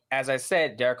 Now, as I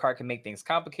said, Derek Carr can make things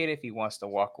complicated if he wants to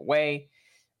walk away.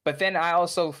 But then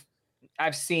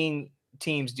I've seen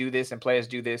teams do this and players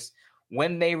do this.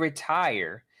 When they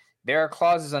retire, there are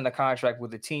clauses on the contract where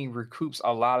the team recoups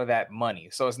a lot of that money.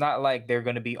 So it's not like they're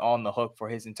going to be on the hook for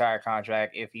his entire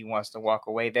contract if he wants to walk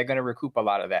away. They're going to recoup a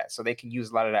lot of that. So they can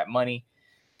use a lot of that money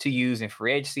to use in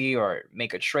free agency or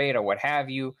make a trade or what have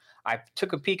you. I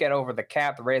took a peek at over the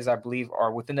cap. The Raiders, I believe,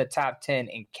 are within the top 10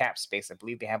 in cap space. I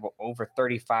believe they have over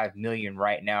 $35 million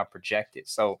right now projected.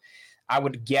 So I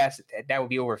would guess that would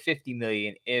be over $50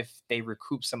 million if they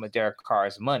recoup some of Derek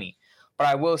Carr's money. But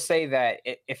I will say that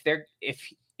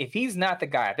if he's not the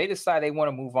guy, if they decide they want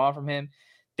to move on from him,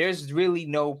 there's really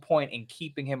no point in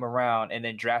keeping him around and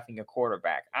then drafting a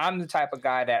quarterback. I'm the type of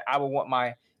guy that I would want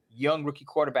my young rookie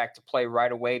quarterback to play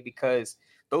right away, because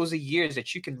those are years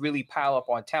that you can really pile up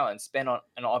on talent and spend on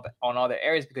other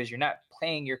areas, because you're not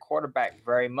playing your quarterback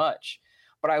very much.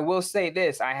 But I will say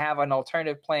this, I have an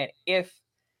alternative plan if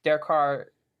Derek Carr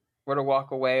were to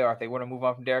walk away, or if they were to move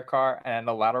on from Derek Carr, and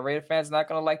a lot of Raider fans are not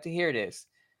going to like to hear this,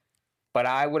 but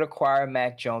I would acquire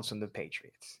Mac Jones from the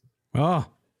Patriots. Oh.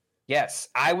 Yes,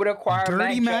 I would acquire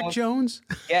Dirty Mac Jones?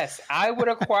 Yes, I would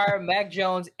acquire Mac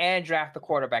Jones and draft the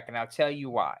quarterback, and I'll tell you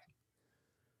why.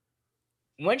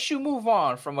 Once you move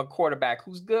on from a quarterback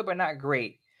who's good but not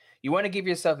great, you want to give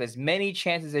yourself as many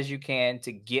chances as you can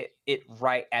to get it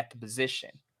right at the position.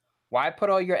 Why put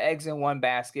all your eggs in one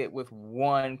basket with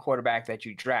one quarterback that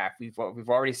you draft? We've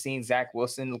already seen Zach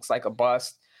Wilson looks like a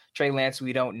bust. Trey Lance,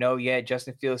 we don't know yet.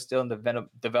 Justin Fields still in the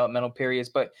developmental periods,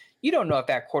 but you don't know if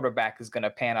that quarterback is going to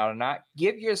pan out or not.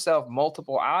 Give yourself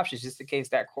multiple options just in case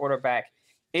that quarterback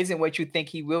isn't what you think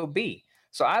he will be.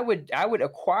 So I would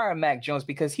acquire Mac Jones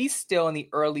because he's still in the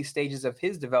early stages of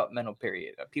his developmental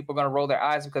period. People are going to roll their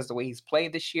eyes because of the way he's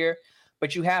played this year,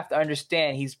 but you have to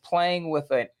understand he's playing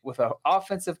with an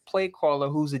offensive play caller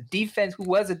who was a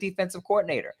defensive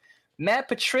coordinator. Matt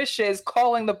Patricia is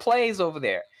calling the plays over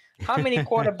there. How many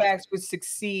quarterbacks would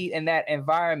succeed in that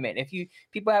environment?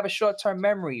 People have a short-term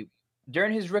memory,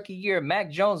 during his rookie year, Mac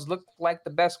Jones looked like the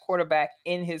best quarterback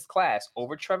in his class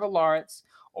over Trevor Lawrence,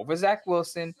 over Zach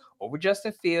Wilson, over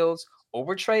Justin Fields,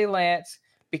 over Trey Lance,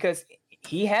 because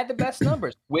he had the best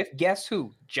numbers with guess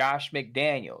who? Josh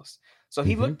McDaniels. So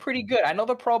he looked pretty good. I know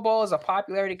the Pro Bowl is a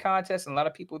popularity contest and a lot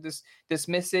of people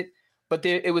dismiss it, but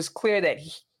it was clear that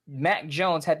Mac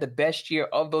Jones had the best year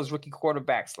of those rookie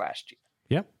quarterbacks last year.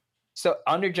 Yep. So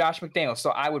under Josh McDaniels.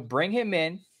 So I would bring him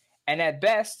in, and at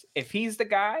best, if he's the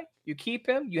guy, you keep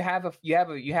him. You have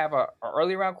a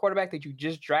early round quarterback that you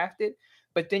just drafted,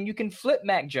 but then you can flip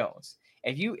Mac Jones.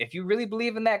 If you really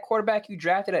believe in that quarterback you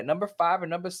drafted at number 5 or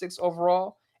number 6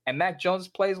 overall, and Mac Jones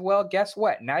plays well, guess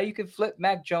what? Now you can flip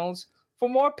Mac Jones for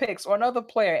more picks or another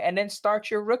player and then start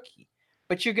your rookie.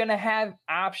 But you're going to have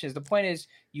options. The point is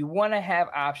you want to have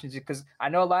options, because I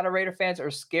know a lot of Raider fans are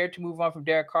scared to move on from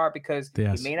Derek Carr because he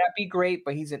may not be great,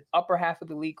 but he's an upper half of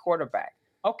the league quarterback.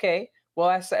 Okay, well,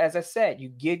 as I said, you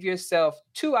give yourself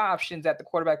 2 options at the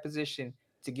quarterback position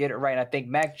to get it right. And I think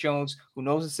Mac Jones, who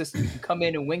knows the system, can come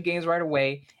in and win games right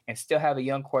away and still have a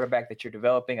young quarterback that you're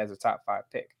developing as a top 5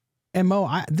 pick. And Mo,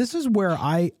 this is where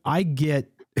I get,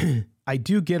 I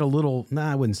do get a little,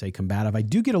 I wouldn't say combative. I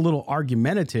do get a little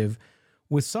argumentative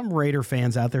with some Raider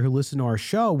fans out there who listen to our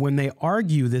show when they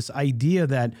argue this idea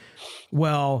that,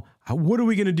 well, what are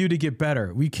we going to do to get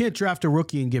better? We can't draft a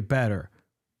rookie and get better.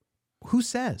 Who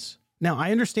says? Now,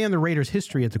 I understand the Raiders'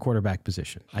 history at the quarterback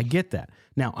position. I get that.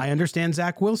 Now, I understand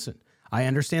Zach Wilson. I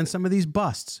understand some of these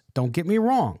busts. Don't get me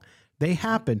wrong. They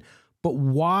happen. But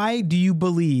why do you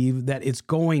believe that it's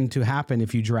going to happen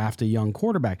if you draft a young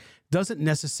quarterback? Doesn't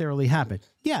necessarily happen.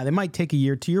 Yeah, they might take a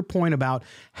year. To your point about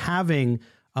having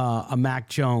a Mac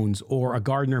Jones or a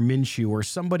Gardner Minshew or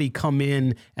somebody come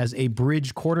in as a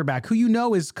bridge quarterback who you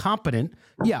know is competent.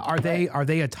 Yeah, are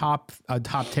they a top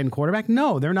 10 quarterback?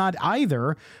 No, they're not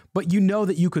either. But you know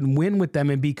that you can win with them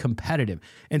and be competitive.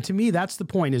 And to me, that's the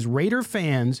point. Is Raider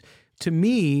fans, to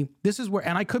me, this is where,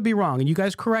 and I could be wrong, and you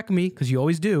guys correct me because you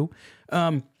always do.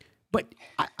 But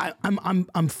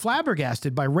I'm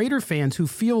flabbergasted by Raider fans who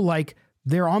feel like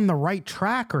they're on the right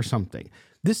track or something.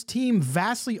 This team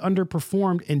vastly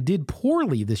underperformed and did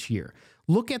poorly this year.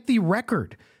 Look at the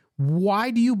record.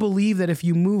 Why do you believe that if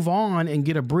you move on and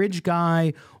get a bridge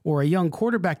guy or a young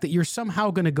quarterback that you're somehow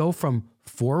going to go from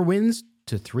 4 wins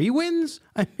to 3 wins?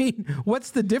 I mean, what's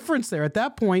the difference there? At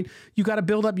that point, you got to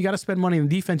build up, you got to spend money on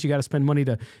defense, you got to spend money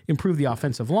to improve the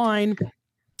offensive line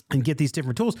and get these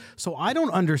different tools. So I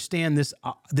don't understand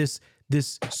this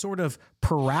sort of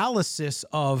paralysis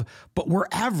of, but we're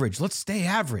average, let's stay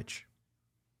average.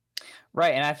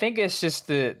 Right, and I think it's just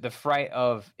the fright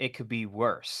of it could be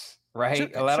worse, right? Sure,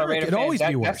 a lot of Raider it could fans, always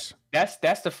be worse.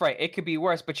 That's the fright. It could be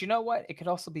worse, but you know what? It could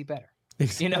also be better.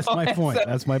 You know, that's my point.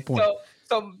 That's my point.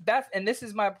 So this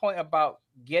is my point about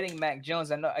getting Mac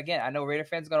Jones. I know Raider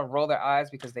fans are gonna roll their eyes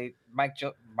because Mac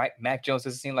Jones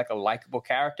doesn't seem like a likable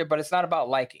character, but it's not about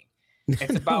liking.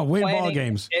 It's about win planning. Ball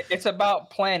games. It's about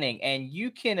planning, and you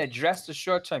can address the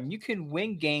short term. You can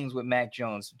win games with Mac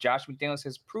Jones. Josh McDaniels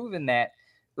has proven that.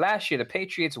 Last year, the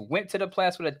Patriots went to the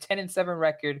playoffs with a 10-7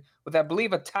 record with, I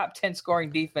believe, a top 10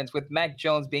 scoring defense with Mac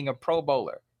Jones being a Pro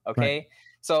Bowler. Okay. Right.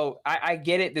 So I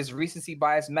get it. This recency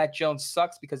bias. Mac Jones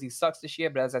sucks because he sucks this year.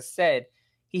 But as I said,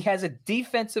 he has a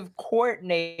defensive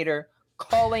coordinator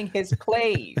calling his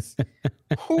plays.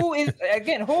 Who is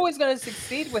going to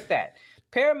succeed with that?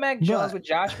 Pair Mac Jones with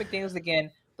Josh McDaniels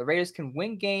again. The Raiders can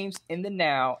win games in the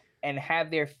now and have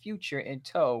their future in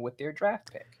tow with their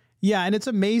draft pick. Yeah, and it's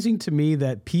amazing to me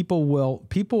that people are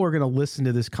going to listen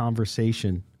to this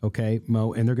conversation, okay,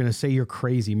 Mo, and they're going to say you're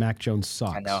crazy. Mac Jones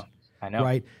sucks. I know. I know.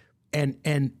 Right.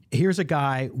 And here's a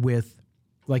guy with,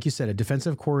 like you said, a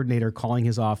defensive coordinator calling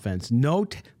his offense. No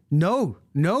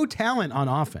talent on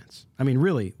offense. I mean,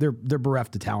 really, they're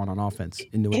bereft of talent on offense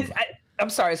in New England. I'm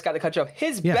sorry, Scott, to cut you off.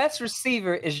 His best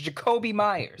receiver is Jacoby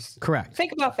Myers. Correct.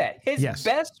 Think about that. His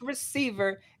best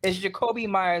receiver is Jacoby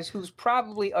Myers, who's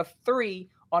probably a 3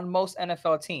 on most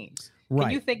NFL teams. Right.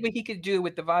 Can you think what he could do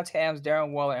with Devontae Adams,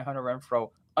 Darren Waller, and Hunter Renfrow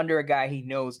under a guy he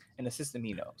knows and the system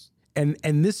he knows? And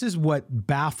this is what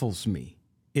baffles me,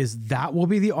 is that will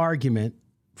be the argument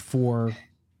for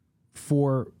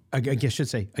I guess I should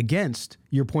say against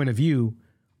your point of view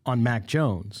on Mac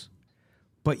Jones.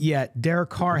 But yet Derek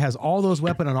Carr has all those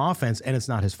weapons on offense, and it's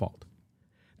not his fault.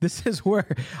 This is where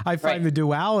I find the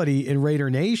duality in Raider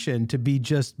Nation to be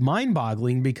just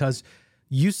mind-boggling, because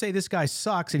you say this guy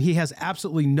sucks and he has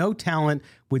absolutely no talent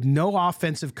with no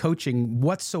offensive coaching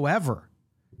whatsoever.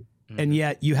 Mm-hmm. And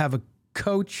yet you have a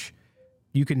coach,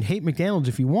 you can hate McDaniels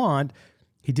if you want.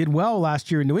 He did well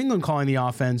last year in New England calling the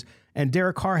offense, and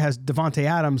Derek Carr has Devontae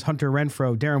Adams, Hunter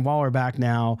Renfrow, Darren Waller back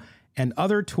now, and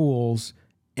other tools,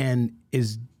 and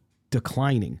is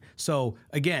declining. So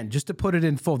again, just to put it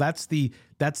in full, that's the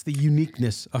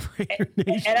uniqueness of Raider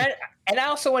Nation. And I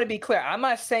also want to be clear. I'm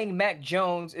not saying Mac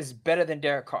Jones is better than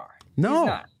Derek Carr. No, he's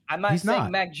not. I'm not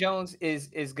saying Mac Jones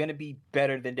is going to be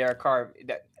better than Derek Carr.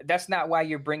 That's not why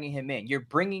you're bringing him in. You're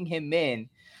bringing him in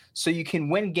so you can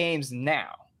win games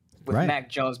now with Mac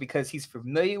Jones, because he's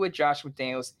familiar with Josh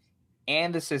McDaniels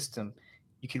and the system.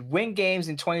 You can win games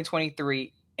in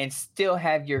 2023 and still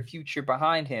have your future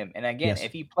behind him. And again,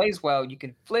 if he plays well, you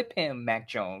can flip him, Mac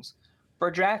Jones, for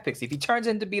draft picks. If he turns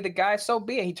into be the guy, so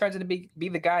be it. He turns into be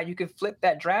the guy, you can flip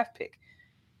that draft pick.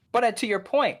 But to your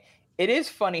point, it is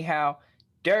funny how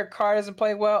Derek Carr doesn't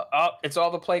play well. Oh, it's all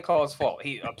the play call's fault.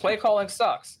 Play calling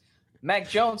sucks. Mac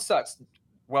Jones sucks.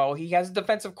 Well, he has a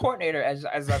defensive coordinator, as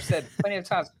I've said plenty of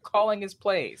times, calling his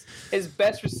plays. His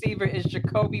best receiver is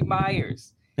Jacoby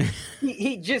Myers.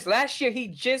 He just last year he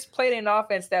just played an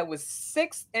offense that was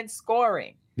 6th in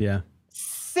scoring. Yeah.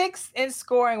 6th in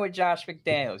scoring with Josh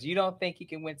McDaniels. You don't think he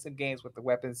can win some games with the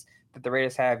weapons that the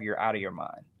Raiders have? You're out of your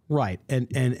mind. Right. And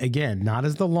again, not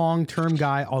as the long-term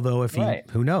guy, although if he,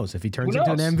 who knows, if he turns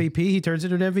into an MVP, he turns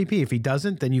into an MVP. If he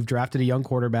doesn't, then you've drafted a young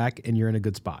quarterback and you're in a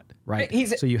good spot, right?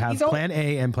 So you have plan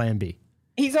A and plan B.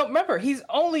 He's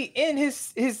only in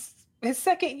his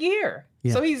second year.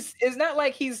 Yeah. So it's not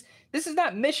like this is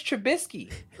not Mitch Trubisky.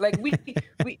 Like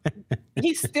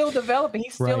he's still developing.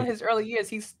 He's still in his early years.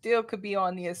 He still could be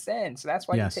on the ascend. So that's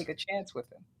why you take a chance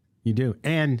with him. You do.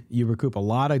 And you recoup a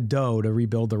lot of dough to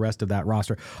rebuild the rest of that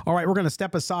roster. All right, we're going to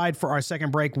step aside for our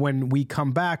second break. When we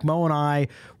come back, Mo and I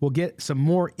will get some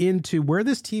more into where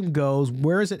this team goes.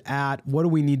 Where is it at? What do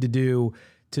we need to do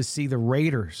to see the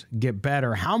Raiders get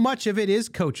better? How much of it is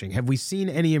coaching? Have we seen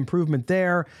any improvement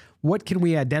there? What can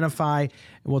we identify? And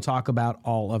we'll talk about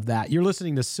all of that. You're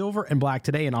listening to Silver and Black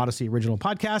Today, an Odyssey original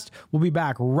podcast. We'll be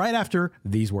back right after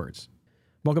these words.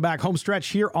 Welcome back. Home stretch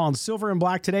here on Silver and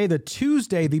Black Today, the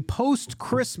Tuesday, the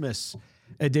post-Christmas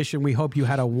edition. We hope you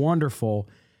had a wonderful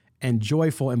and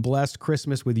joyful and blessed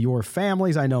Christmas with your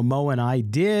families. I know Mo and I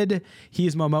did. He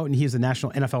is Mo Moton. He is a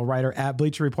national NFL writer at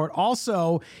Bleacher Report.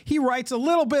 Also, he writes a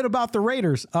little bit about the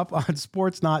Raiders up on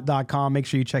sportsnot.com. Make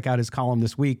sure you check out his column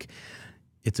this week.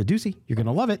 It's a doozy. You're going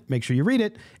to love it. Make sure you read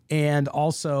it. And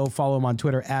also follow him on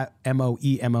Twitter at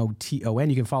MOEMOTON.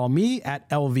 You can follow me at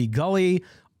LV Gully.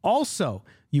 Also,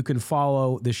 you can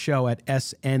follow the show at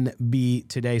SNB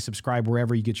Today. Subscribe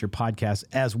wherever you get your podcasts,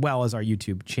 as well as our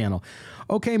YouTube channel.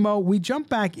 Okay, Mo, we jump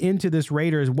back into this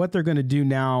Raiders, what they're going to do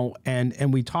now.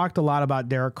 And we talked a lot about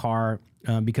Derek Carr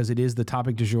because it is the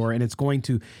topic du jour, and it's going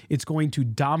to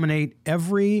dominate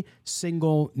every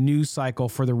single news cycle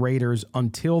for the Raiders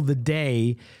until the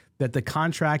day that the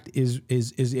contract is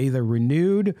either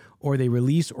renewed or they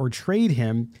release or trade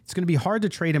him. It's going to be hard to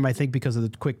trade him, I think, because of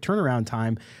the quick turnaround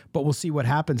time, but we'll see what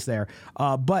happens there.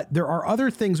 But there are other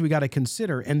things we got to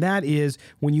consider, and that is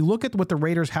when you look at what the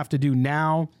Raiders have to do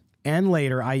now and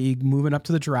later, i.e. moving up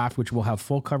to the draft, which we'll have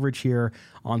full coverage here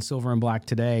on Silver and Black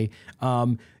Today,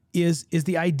 is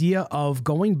the idea of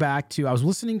going back to, I was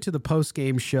listening to the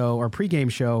post-game show or pre-game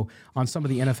show on some of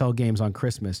the NFL games on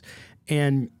Christmas,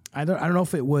 and I don't know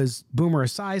if it was Boomer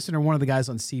Esiason or one of the guys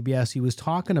on CBS. He was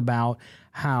talking about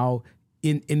how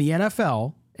in the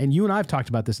NFL, and you and I have talked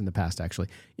about this in the past, actually.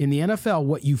 In the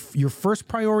NFL, your first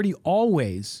priority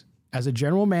always as a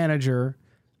general manager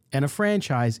and a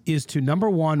franchise is to, number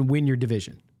one, win your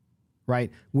division,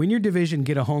 right? Win your division,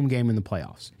 get a home game in the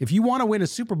playoffs. If you want to win a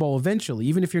Super Bowl eventually,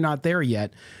 even if you're not there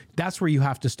yet, that's where you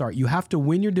have to start. You have to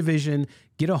win your division,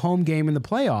 get a home game in the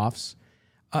playoffs.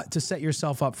 to set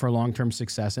yourself up for long-term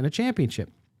success and a championship.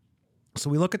 So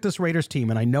we look at this Raiders team,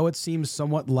 and I know it seems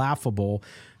somewhat laughable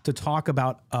to talk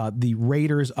about the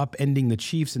Raiders upending the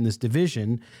Chiefs in this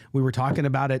division. We were talking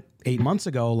about it 8 months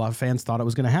ago. A lot of fans thought it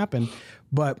was going to happen.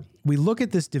 But we look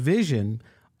at this division,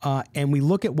 and we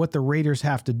look at what the Raiders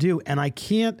have to do, and I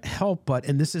can't help but,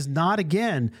 and this is not,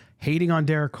 again, hating on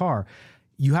Derek Carr,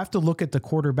 you have to look at the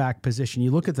quarterback position.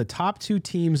 You look at the top two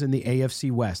teams in the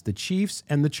AFC West, the Chiefs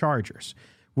and the Chargers.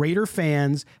 Raider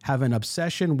fans have an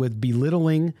obsession with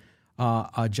belittling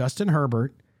Justin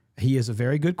Herbert. He is a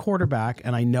very good quarterback,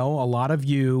 and I know a lot of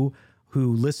you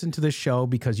who listen to this show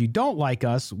because you don't like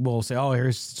us will say, oh,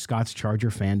 here's Scott's Charger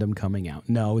fandom coming out.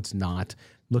 No, it's not.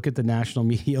 Look at the national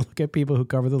media. Look at people who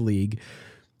cover the league.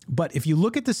 But if you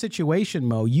look at the situation,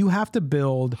 Mo, you have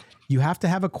to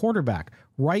have a quarterback.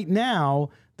 Right now,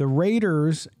 the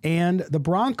Raiders and the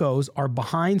Broncos are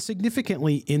behind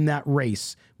significantly in that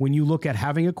race when you look at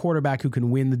having a quarterback who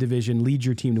can win the division, lead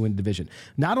your team to win the division.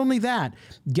 Not only that,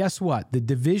 guess what? The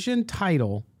division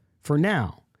title for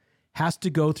now has to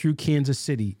go through Kansas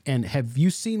City. And have you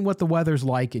seen what the weather's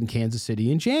like in Kansas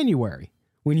City in January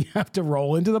when you have to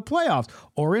roll into the playoffs,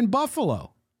 or in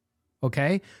Buffalo?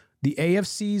 Okay? The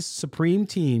AFC's supreme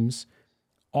teams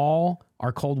all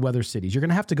are cold weather cities. You're going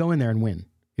to have to go in there and win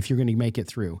if you're going to make it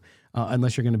through,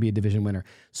 unless you're going to be a division winner.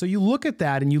 So you look at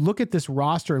that and you look at this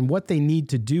roster and what they need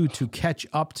to do to catch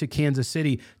up to Kansas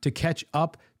City, to catch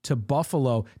up to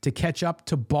Buffalo, to catch up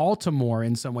to Baltimore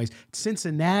in some ways,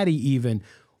 Cincinnati even.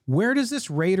 Where does this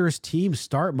Raiders team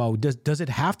start, Mo? Does it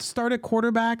have to start at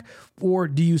quarterback, or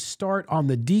do you start on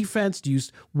the defense?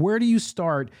 Where do you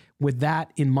start with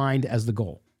that in mind as the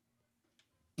goal?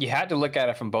 You had to look at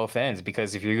it from both ends,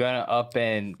 because if you're going to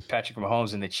upend Patrick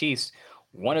Mahomes and the Chiefs,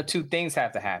 one of two things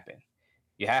have to happen.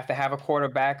 You have to have a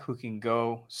quarterback who can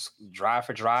go drive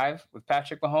for drive with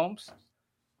Patrick Mahomes,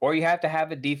 or you have to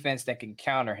have a defense that can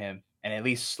counter him and at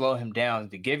least slow him down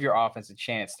to give your offense a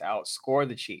chance to outscore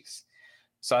the Chiefs.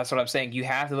 So that's what I'm saying. You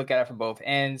have to look at it from both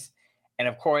ends. And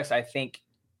of course, I think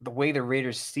the way the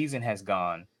Raiders season has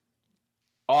gone,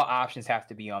 all options have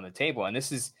to be on the table. And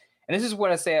this is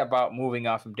what I say about moving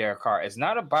on from Derek Carr. It's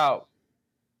not about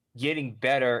getting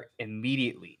better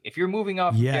immediately. If you're moving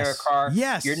off of Derek Carr,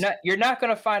 you're not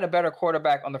going to find a better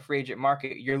quarterback on the free agent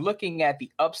market. You're looking at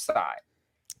the upside.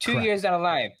 2 years down the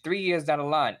line, 3 years down the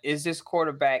line, is this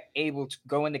quarterback able to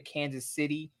go into Kansas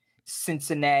City,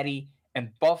 Cincinnati, and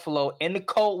Buffalo in the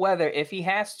cold weather if he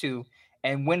has to,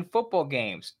 and win football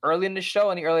games? Early in the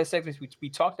show, in the earlier segments, we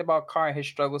talked about Carr and his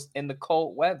struggles in the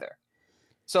cold weather.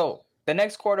 So the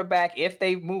next quarterback, if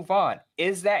they move on,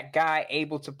 is that guy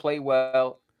able to play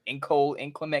well in cold,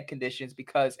 inclement conditions?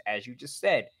 Because, as you just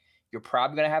said, you're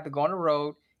probably going to have to go on the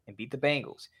road and beat the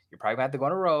Bengals. You're probably going to have to go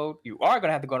on the road. You are going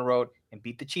to have to go on the road and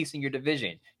beat the Chiefs in your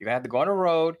division. You're going to have to go on the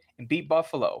road and beat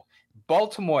Buffalo.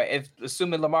 Baltimore,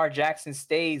 assuming Lamar Jackson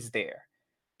stays there.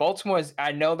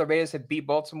 I know the Raiders have beat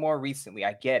Baltimore recently.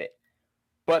 I get it.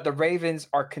 But the Ravens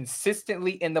are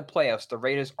consistently in the playoffs. The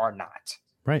Raiders are not.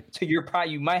 Right. So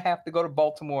you might have to go to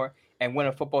Baltimore and win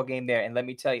a football game there. And let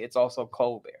me tell you, it's also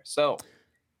cold there. So,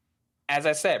 as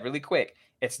I said, really quick,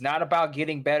 it's not about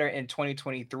getting better in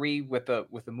 2023 with a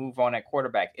move on at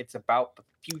quarterback. It's about the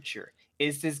future.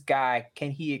 Is this guy,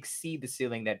 can he exceed the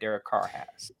ceiling that Derek Carr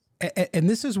has? And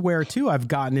this is where, too, I've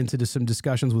gotten into some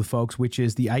discussions with folks, which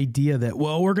is the idea that,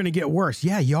 well, we're going to get worse.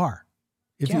 Yeah, you are.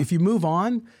 If you move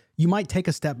on, you might take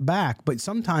a step back, but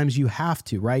sometimes you have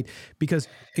to, right? Because,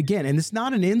 again, and it's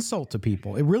not an insult to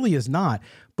people. It really is not.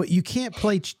 But you can't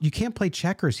play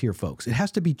checkers here, folks. It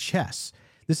has to be chess.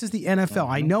 This is the NFL.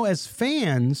 I know as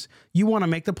fans, you want to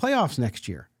make the playoffs next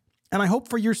year. And I hope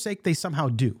for your sake they somehow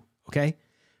do, okay?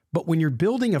 But when you're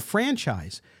building a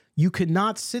franchise, you could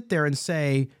not sit there and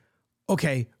say,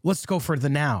 okay, let's go for the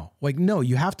now. Like, no,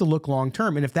 you have to look long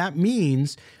term. And if that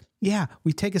means,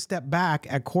 we take a step back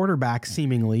at quarterback,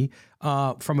 seemingly,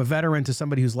 from a veteran to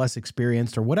somebody who's less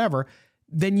experienced or whatever,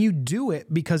 then you do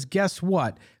it, because guess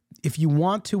what? If you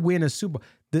want to win a Super Bowl,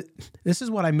 this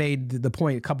is what I made the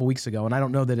point a couple weeks ago, and I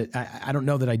don't know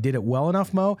that I did it well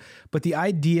enough, Mo, but the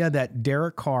idea that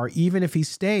Derek Carr, even if he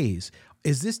stays,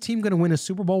 is this team going to win a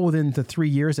Super Bowl within the 3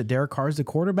 years that Derek Carr is the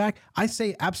quarterback? I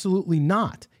say absolutely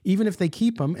not, even if they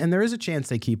keep him, and there is a chance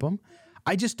they keep him.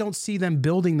 I just don't see them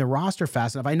building the roster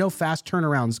fast enough. I know fast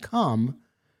turnarounds come,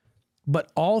 but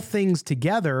all things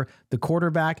together, the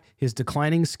quarterback, his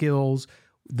declining skills,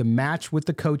 the match with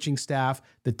the coaching staff,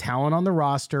 the talent on the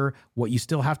roster, what you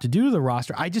still have to do to the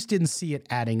roster, I just didn't see it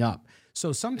adding up.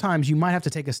 So sometimes you might have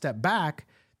to take a step back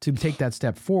to take that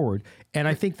step forward. And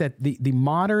I think that the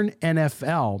modern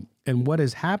NFL and what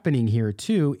is happening here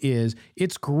too is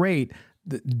it's great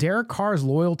Derek Carr's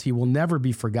loyalty will never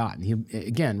be forgotten. He,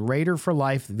 again, Raider for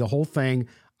life, the whole thing.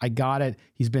 I got it.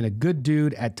 He's been a good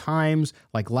dude at times,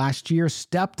 like last year,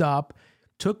 stepped up,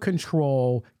 took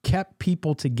control, kept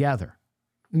people together.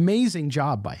 Amazing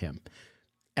job by him.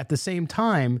 At the same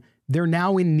time, they're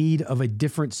now in need of a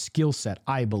different skill set,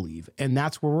 I believe. And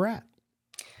that's where we're at.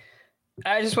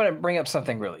 I just want to bring up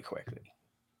something really quickly.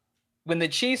 When the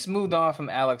Chiefs moved on from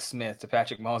Alex Smith to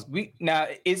Patrick Mahomes, now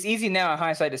it's easy now in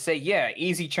hindsight to say, yeah,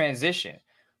 easy transition.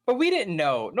 But we didn't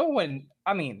know. No one,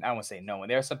 I mean, I won't say no one.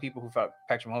 There are some people who thought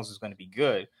Patrick Mahomes was going to be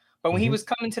good. But when he was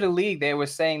coming to the league, they were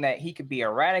saying that he could be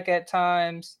erratic at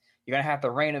times. You're going to have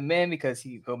to rein him in because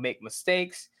he'll make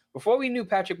mistakes. Before we knew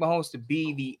Patrick Mahomes to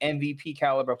be the MVP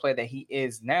caliber player that he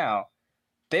is now,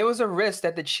 there was a risk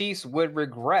that the Chiefs would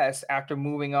regress after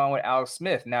moving on with Alex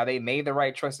Smith. Now, they made the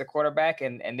right choice at quarterback,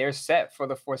 and they're set for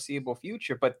the foreseeable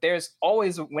future. But there's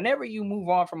always, whenever you move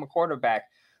on from a quarterback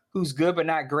who's good but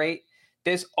not great,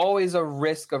 there's always a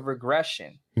risk of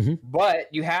regression. But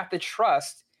you have to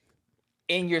trust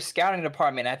in your scouting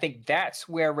department. I think that's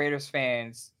where Raiders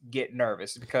fans get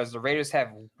nervous because the Raiders have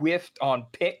whiffed on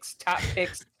picks, top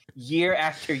picks, year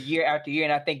after year after year.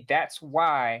 And I think that's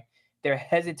why they're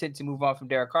hesitant to move on from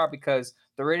Derek Carr, because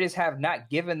the Raiders have not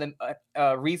given them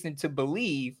a reason to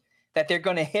believe that they're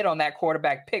going to hit on that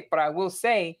quarterback pick. But I will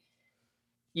say,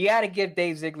 you got to give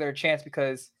Dave Ziegler a chance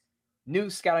because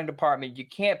new scouting department, you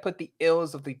can't put the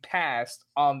ills of the past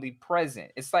on the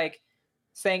present. It's like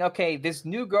saying, okay, this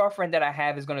new girlfriend that I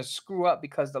have is going to screw up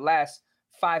because the last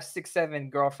 5, 6, 7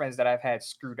 girlfriends that I've had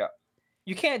screwed up.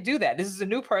 You can't do that. This is a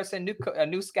new person, a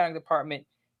new scouting department.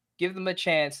 Give them a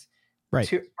chance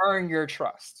to earn your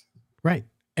trust. Right.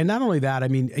 And not only that, I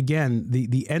mean, again,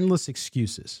 the endless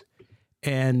excuses.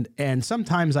 And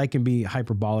sometimes I can be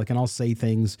hyperbolic and I'll say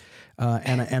things.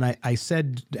 And I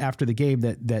said after the game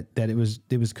that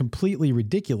it was completely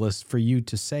ridiculous for you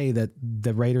to say that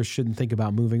the Raiders shouldn't think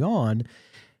about moving on.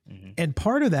 And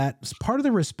part of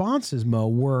the responses, Mo,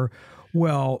 were,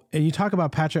 well, and you talk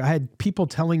about Patrick. I had people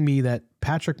telling me that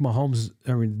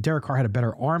Derek Carr had a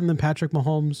better arm than Patrick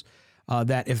Mahomes.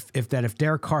 That if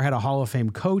Derek Carr had a Hall of Fame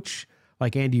coach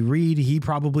like Andy Reid, he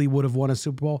probably would have won a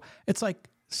Super Bowl. It's like,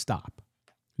 stop.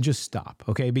 Just stop,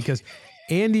 okay? Because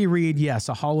Andy Reid, yes,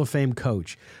 a Hall of Fame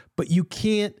coach, but you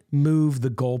can't move the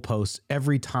goalposts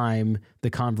every time the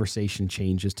conversation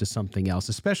changes to something else,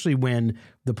 especially when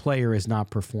the player is not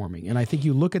performing. And I think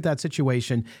you look at that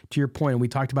situation, to your point, and we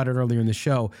talked about it earlier in the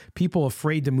show, people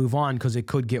afraid to move on because it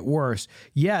could get worse.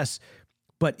 Yes,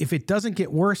 but if it doesn't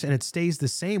get worse and it stays the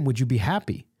same, would you be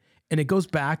happy? And it goes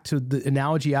back to the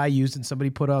analogy I used and somebody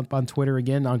put up on Twitter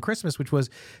again on Christmas, which was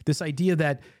this idea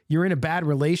that you're in a bad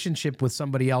relationship with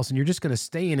somebody else and you're just going to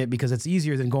stay in it because it's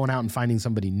easier than going out and finding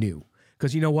somebody new.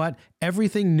 Because you know what?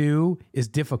 Everything new is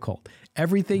difficult.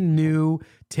 Everything new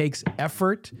takes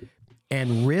effort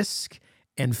and risk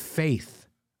and faith,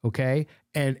 okay?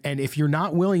 And if you're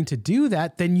not willing to do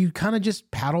that, then you kind of just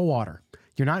paddle water.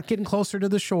 You're not getting closer to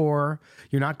the shore.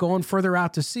 You're not going further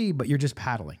out to sea, but you're just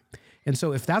paddling. And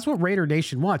so if that's what Raider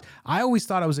Nation wants, I always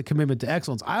thought it was a commitment to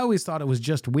excellence. I always thought it was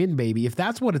just win, baby. If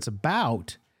that's what it's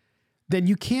about, then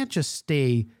you can't just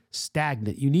stay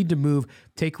stagnant. You need to move,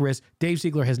 take risks. Dave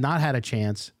Ziegler has not had a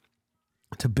chance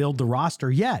to build the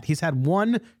roster yet. He's had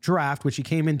one draft, which he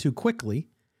came into quickly,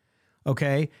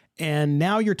 okay? And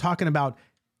now you're talking about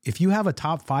if you have a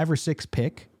top 5 or 6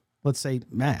 pick, let's say,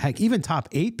 heck, even top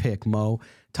 8 pick, Mo,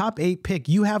 top 8 pick,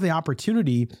 you have the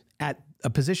opportunity at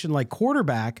a position like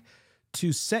quarterback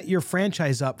to set your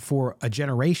franchise up for a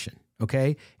generation,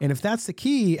 okay? And if that's the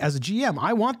key, as a GM,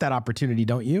 I want that opportunity,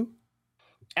 don't you?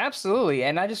 Absolutely.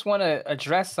 And I just want to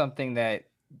address something that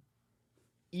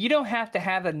you don't have to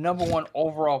have a number 1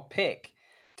 overall pick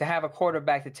to have a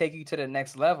quarterback to take you to the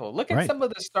next level. Look at some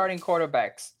of the starting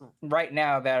quarterbacks right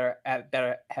now that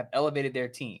have elevated their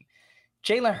team.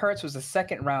 Jalen Hurts was a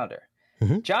 2nd rounder.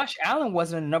 Josh Allen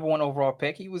wasn't a number 1 overall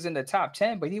pick. He was in the top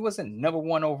 10, but he wasn't number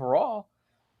 1 overall.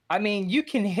 I mean, you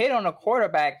can hit on a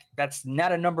quarterback that's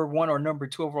not a number 1 or number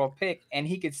 2 overall pick, and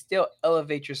he could still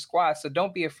elevate your squad. So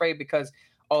don't be afraid because,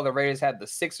 the Raiders had the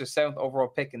 6th or 7th overall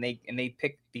pick and they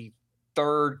picked the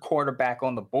 3rd quarterback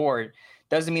on the board.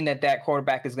 Doesn't mean that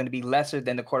quarterback is going to be lesser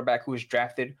than the quarterback who was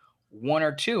drafted 1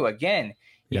 or 2. Again,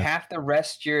 you have to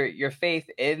rest your faith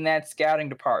in that scouting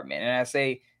department. And I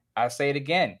say it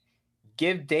again,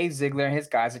 give Dave Ziegler and his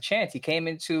guys a chance. He came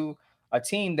into a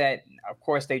team that, of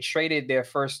course, they traded their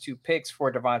first 2 picks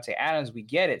for Davante Adams. We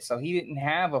get it. So he didn't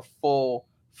have a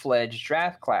full-fledged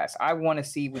draft class. I want to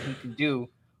see what he can do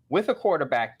with a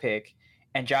quarterback pick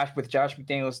and Josh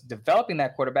McDaniels developing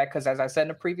that quarterback because, as I said in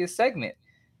the previous segment,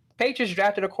 Patriots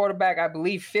drafted a quarterback, I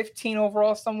believe 15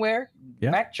 overall somewhere.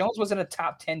 Yeah. Mac Jones was in a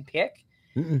top 10 pick.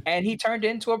 And he turned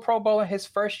into a Pro Bowl in his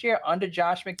first year under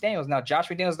Josh McDaniels. Now, Josh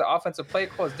McDaniels, the offensive play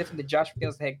coach, is different than Josh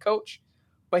McDaniels, the head coach.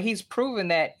 But he's proven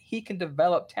that he can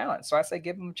develop talent. So I say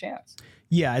give him a chance.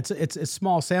 Yeah, it's a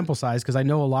small sample size because I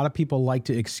know a lot of people like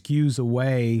to excuse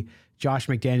away Josh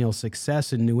McDaniels'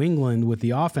 success in New England with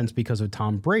the offense because of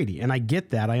Tom Brady. And I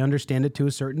get that. I understand it to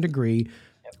a certain degree.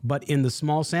 But in the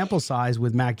small sample size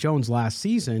with Mac Jones last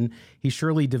season, he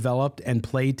surely developed and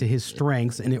played to his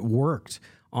strengths, and it worked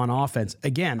on offense.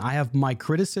 Again, I have my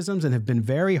criticisms and have been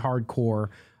very hardcore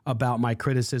about my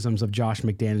criticisms of Josh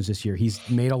McDaniels this year. He's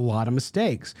made a lot of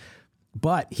mistakes,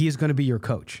 but he is going to be your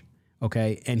coach,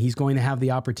 okay? And he's going to have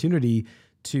the opportunity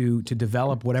to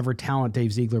develop whatever talent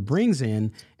Dave Ziegler brings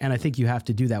in, and I think you have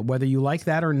to do that. Whether you like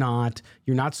that or not,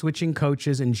 you're not switching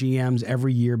coaches and GMs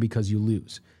every year because you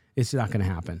lose. It's not going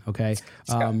to happen, okay?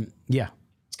 Yeah.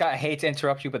 Scott, I hate to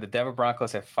interrupt you, but the Denver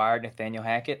Broncos have fired Nathaniel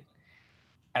Hackett.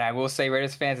 And I will say,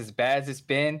 Raiders fans, as bad as it's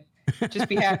been, just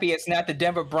be happy it's not the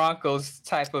Denver Broncos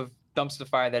type of dumpster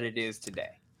fire that it is today.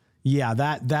 Yeah,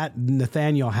 that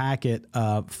Nathaniel Hackett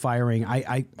firing,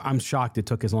 I'm shocked it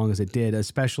took as long as it did,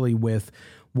 especially with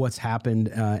what's happened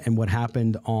and what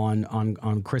happened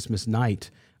on Christmas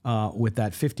night with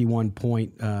that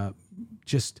 51-point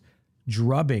just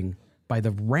drubbing by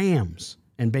the Rams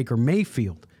and Baker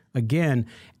Mayfield again.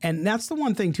 And that's the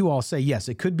one thing, too, I'll say, yes,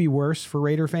 it could be worse for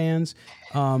Raider fans,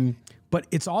 but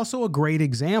it's also a great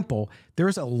example.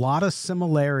 There's a lot of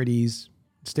similarities,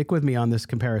 stick with me on this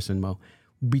comparison, Mo,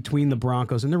 between the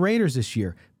Broncos and the Raiders this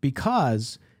year,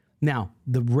 because now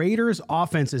the Raiders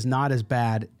offense is not as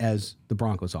bad as the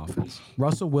Broncos offense.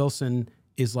 Russell Wilson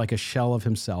is like a shell of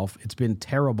himself. It's been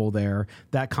terrible there.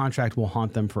 That contract will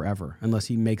haunt them forever unless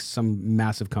he makes some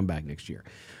massive comeback next year.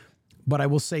 But I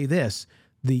will say this,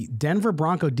 the Denver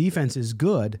Bronco defense is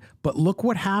good, but look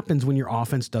what happens when your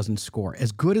offense doesn't score.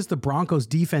 As good as the Broncos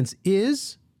defense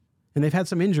is, and they've had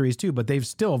some injuries too, but they've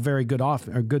still very good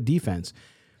good defense.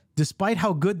 Despite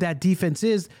how good that defense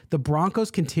is, the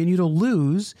Broncos continue to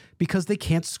lose because they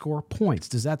can't score points.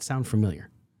 Does that sound familiar?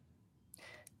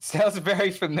 Sounds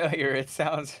very familiar. It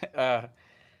sounds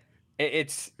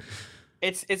it's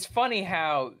funny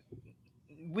how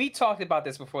we talked about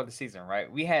this before the season, right?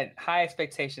 We had high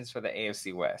expectations for the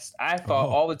AFC West. I thought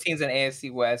all the teams in the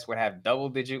AFC West would have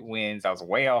double-digit wins. I was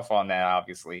way off on that,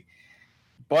 obviously.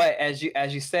 But as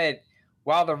you said,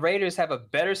 while the Raiders have a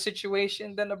better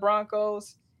situation than the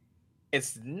Broncos,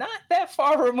 it's not that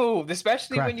far removed,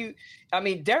 especially when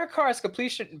Derek Carr's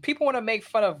completion, people want to make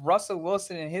fun of Russell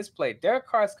Wilson and his play. Derek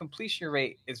Carr's completion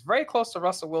rate is very close to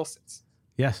Russell Wilson's.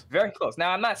 Yes. Very close. Now,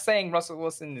 I'm not saying Russell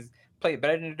Wilson is played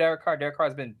better than Derek Carr. Derek Carr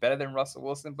has been better than Russell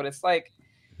Wilson, but it's like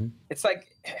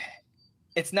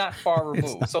it's not far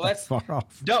removed. So let's don't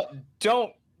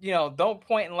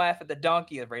point and laugh at the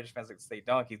donkey. The Raiders fans like to say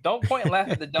donkeys. Don't point and laugh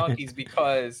at the donkeys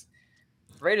because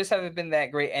Raiders haven't been that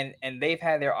great, and they've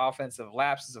had their offensive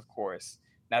lapses, of course.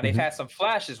 Now, they've had some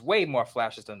flashes, way more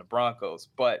flashes than the Broncos.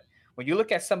 But when you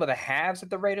look at some of the halves that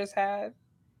the Raiders had,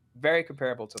 very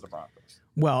comparable to the Broncos.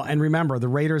 Well, and remember, the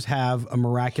Raiders have a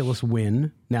miraculous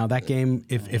win. Now, that game,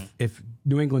 if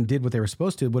New England did what they were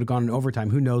supposed to, it would have gone in overtime.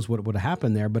 Who knows what would have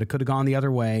happened there, but it could have gone the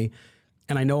other way.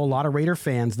 And I know a lot of Raider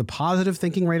fans, the positive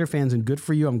thinking Raider fans, and good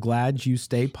for you. I'm glad you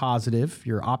stay positive.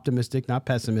 You're optimistic, not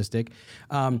pessimistic.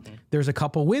 There's a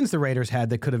couple wins the Raiders had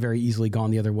that could have very easily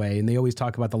gone the other way. And they always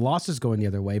talk about the losses going the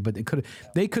other way, but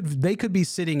they could be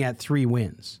sitting at 3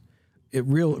 wins.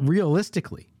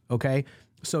 Realistically, okay?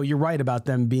 So you're right about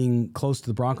them being close to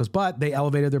the Broncos, but they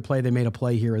elevated their play. They made a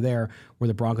play here or there where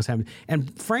the Broncos haven't.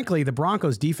 And frankly, the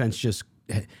Broncos defense just,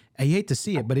 I hate to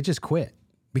see it, but it just quit.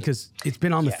 Because it's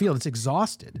been on the field. It's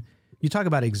exhausted. You talk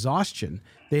about exhaustion.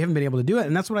 They haven't been able to do it.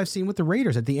 And that's what I've seen with the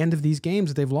Raiders at the end of these games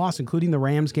that they've lost, including the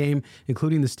Rams game,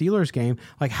 including the Steelers game.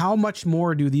 Like, how much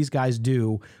more do these guys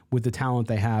do with the talent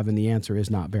they have? And the answer is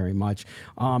not very much.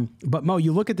 But, Mo,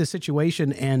 you look at the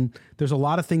situation, and there's a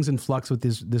lot of things in flux with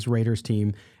this Raiders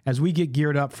team. As we get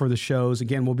geared up for the shows,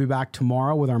 again, we'll be back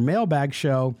tomorrow with our mailbag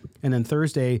show, and then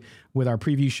Thursday with our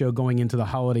preview show going into the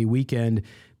holiday weekend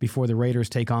before the Raiders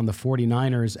take on the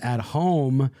 49ers at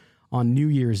home on New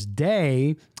Year's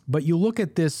Day. But you look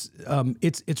at this,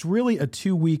 it's really a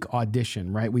 2-week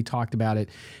audition, right? We talked about it.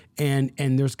 And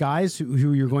there's guys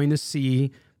who you're going to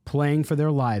see playing for their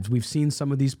lives. We've seen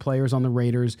some of these players on the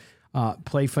Raiders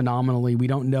play phenomenally. We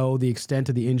don't know the extent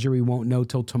of the injury. We won't know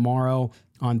till tomorrow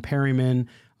on Perryman.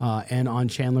 and on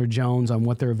Chandler Jones on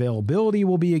what their availability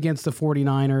will be against the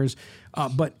 49ers.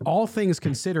 But all things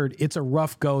considered, it's a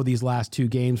rough go these last 2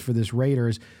 games for this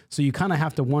Raiders. So you kind of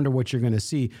have to wonder what you're going to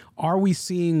see. Are we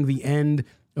seeing the end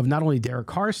of not only Derek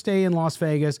Carr's stay in Las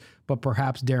Vegas, but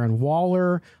perhaps Darren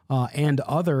Waller and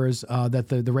others that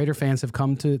the Raider fans have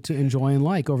come to enjoy and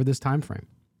like over this time frame?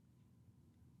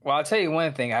 Well, I'll tell you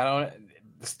one thing.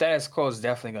 The status quo is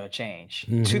definitely going to change.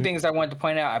 2 things I wanted to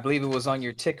point out. I believe it was on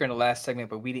your ticker in the last segment,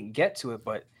 but we didn't get to it.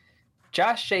 But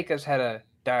Josh Jacobs had a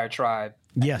diatribe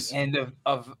at the end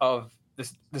of the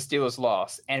Steelers'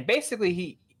 loss. And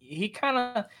basically, he kind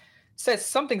of says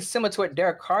something similar to what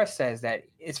Derek Carr says, that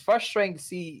it's frustrating to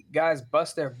see guys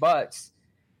bust their butts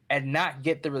and not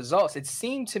get the results. It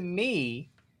seemed to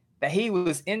me that he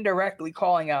was indirectly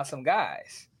calling out some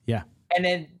guys. Yeah. And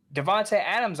then Davante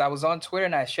Adams, I was on Twitter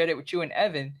and I shared it with you and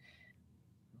Evan.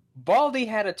 Baldy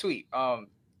had a tweet of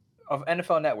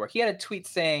NFL Network. He had a tweet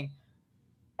saying,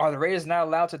 are the Raiders not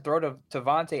allowed to throw to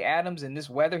Davante Adams in this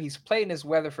weather? He's played in this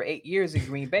weather for 8 years in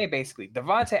Green Bay, basically.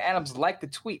 Davante Adams liked the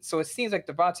tweet. So it seems like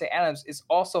Davante Adams is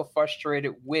also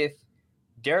frustrated with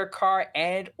Derek Carr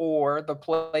and or the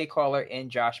play caller in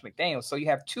Josh McDaniels. So you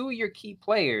have 2 of your key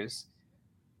players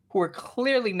who are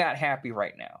clearly not happy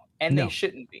right now, and they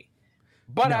shouldn't be.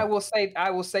 But I will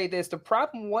say this: the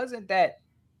problem wasn't that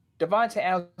Davante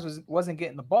Adams wasn't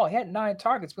getting the ball. He had 9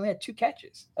 targets, but he had 2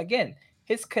 catches. Again,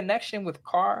 his connection with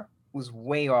Carr was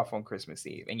way off on Christmas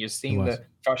Eve, and you're seeing the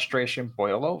frustration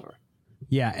boil over.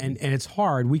 Yeah, and it's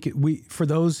hard. We for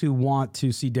those who want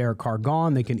to see Derek Carr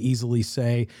gone, they can easily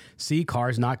say, see,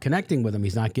 Carr's not connecting with him.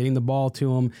 He's not getting the ball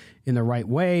to him in the right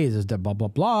way. Is blah, blah,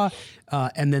 blah.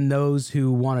 And then those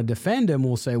who want to defend him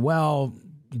will say, well,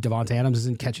 Davante Adams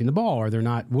isn't catching the ball, or they're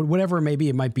not, whatever it may be.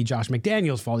 It might be Josh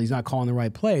McDaniels' fault. He's not calling the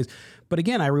right plays. But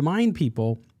again, I remind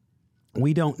people,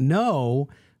 we don't know,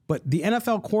 but the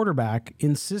NFL quarterback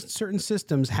in certain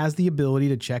systems has the ability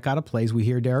to check out of plays. We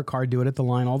hear Derek Carr do it at the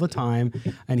line all the time,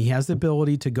 and he has the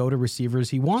ability to go to receivers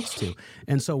he wants to.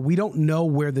 And so we don't know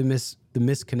where the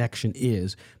misconnection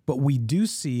is, but we do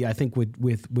see, I think,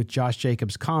 with Josh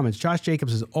Jacobs' comments, Josh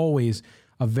Jacobs is always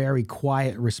a very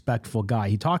quiet, respectful guy.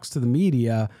 He talks to the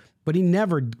media, but he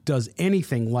never does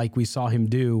anything like we saw him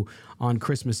do on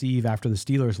Christmas Eve after the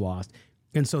Steelers lost.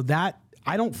 And so that,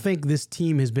 I don't think this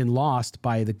team has been lost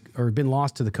been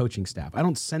lost to the coaching staff. I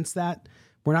don't sense that.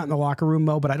 We're not in the locker room,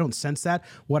 Mo, but I don't sense that.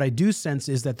 What I do sense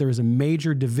is that there is a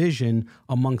major division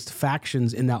amongst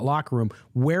factions in that locker room.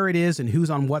 Where it is and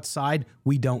who's on what side,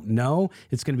 we don't know.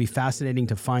 It's going to be fascinating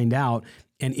to find out.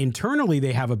 And internally,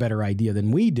 they have a better idea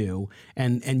than we do.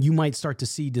 And you might start to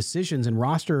see decisions and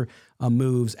roster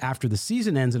moves after the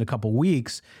season ends in a couple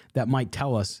weeks that might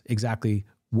tell us exactly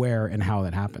where and how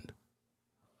that happened.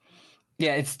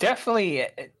 Yeah, it's definitely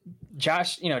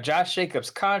Josh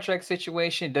Jacobs' contract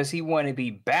situation. Does he want to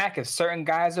be back if certain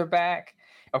guys are back?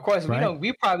 Of course,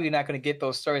 we're probably not going to get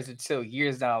those stories until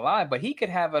years down the line, but he could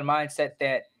have a mindset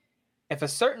that if a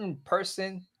certain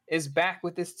person is back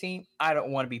with this team, I don't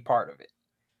want to be part of it.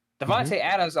 Davante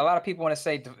Adams, a lot of people want to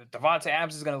say Davante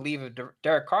Adams is going to leave if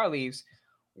Derek Carr leaves.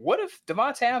 What if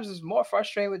Davante Adams is more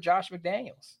frustrated with Josh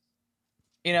McDaniels?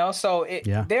 So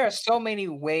there are so many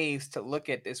ways to look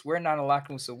at this. We're not in a locker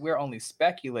room, so we're only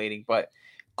speculating, but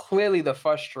clearly the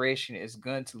frustration is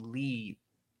going to lead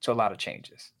to a lot of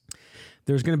changes.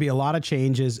 There's going to be a lot of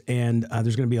changes, and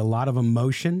there's going to be a lot of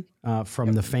emotion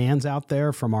from the fans out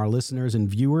there, from our listeners and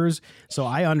viewers. So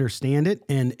I understand it.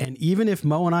 And even if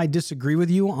Mo and I disagree with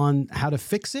you on how to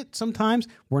fix it, sometimes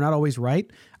we're not always right.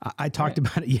 I talked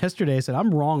about it yesterday. I said,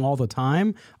 I'm wrong all the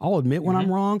time. I'll admit when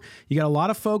I'm wrong. You got a lot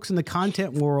of folks in the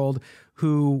content world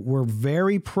who were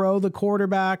very pro the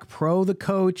quarterback, pro the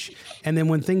coach. And then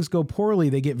when things go poorly,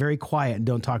 they get very quiet and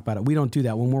don't talk about it. We don't do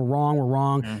that. When we're wrong, we're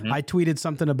wrong. I tweeted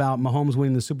something about Mahomes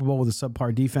winning the Super Bowl with a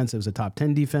subpar defense. It was a top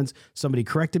 10 defense. Somebody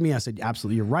corrected me. I said,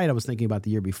 absolutely, you're right. I was thinking about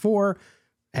the year before.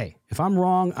 Hey, if I'm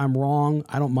wrong, I'm wrong.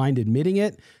 I don't mind admitting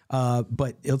it,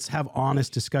 but let's have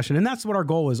honest discussion. And that's what our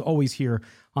goal is always here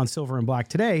on Silver and Black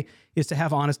today, is to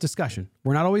have honest discussion.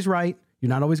 We're not always right. You're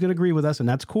not always going to agree with us, and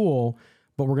that's cool,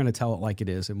 but we're going to tell it like it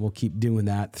is, and we'll keep doing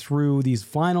that through these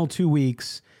final 2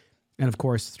 weeks and, of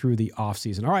course, through the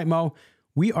offseason. All right, Mo,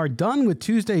 we are done with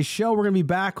Tuesday's show. We're going to be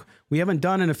back. We haven't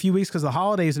done in a few weeks because of the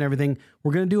holidays and everything.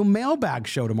 We're going to do a mailbag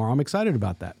show tomorrow. I'm excited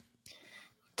about that.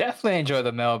 Definitely enjoy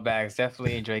the mailbags.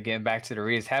 Definitely enjoy getting back to the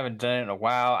reads. Haven't done it in a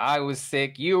while. I was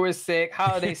sick. You were sick.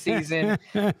 Holiday season.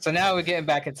 So now we're getting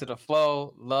back into the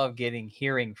flow. Love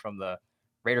hearing from the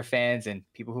Raider fans and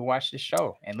people who watch this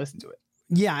show and listen to it.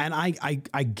 Yeah, and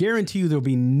I guarantee you there'll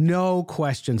be no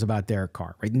questions about Derek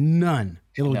Carr, right? None.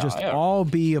 It'll all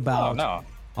be about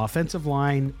offensive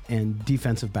line and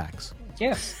defensive backs.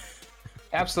 Yes,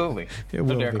 absolutely. It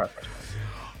will be.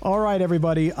 All right,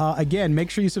 everybody. Again, make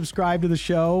sure you subscribe to the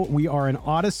show. We are an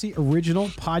Odyssey original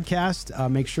podcast.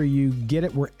 Make sure you get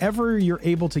it wherever you're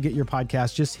able to get your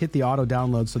podcast. Just hit the auto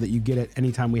download so that you get it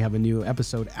anytime we have a new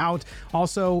episode out.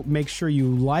 Also, make sure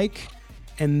you like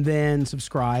and then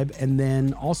subscribe, and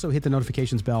then also hit the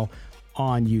notifications bell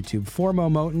on YouTube. For Mo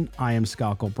Moten, I am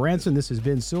Skalko Branson. This has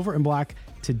been Silver and Black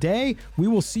today. We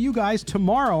will see you guys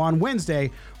tomorrow on Wednesday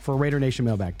for Raider Nation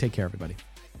Mailbag. Take care, everybody.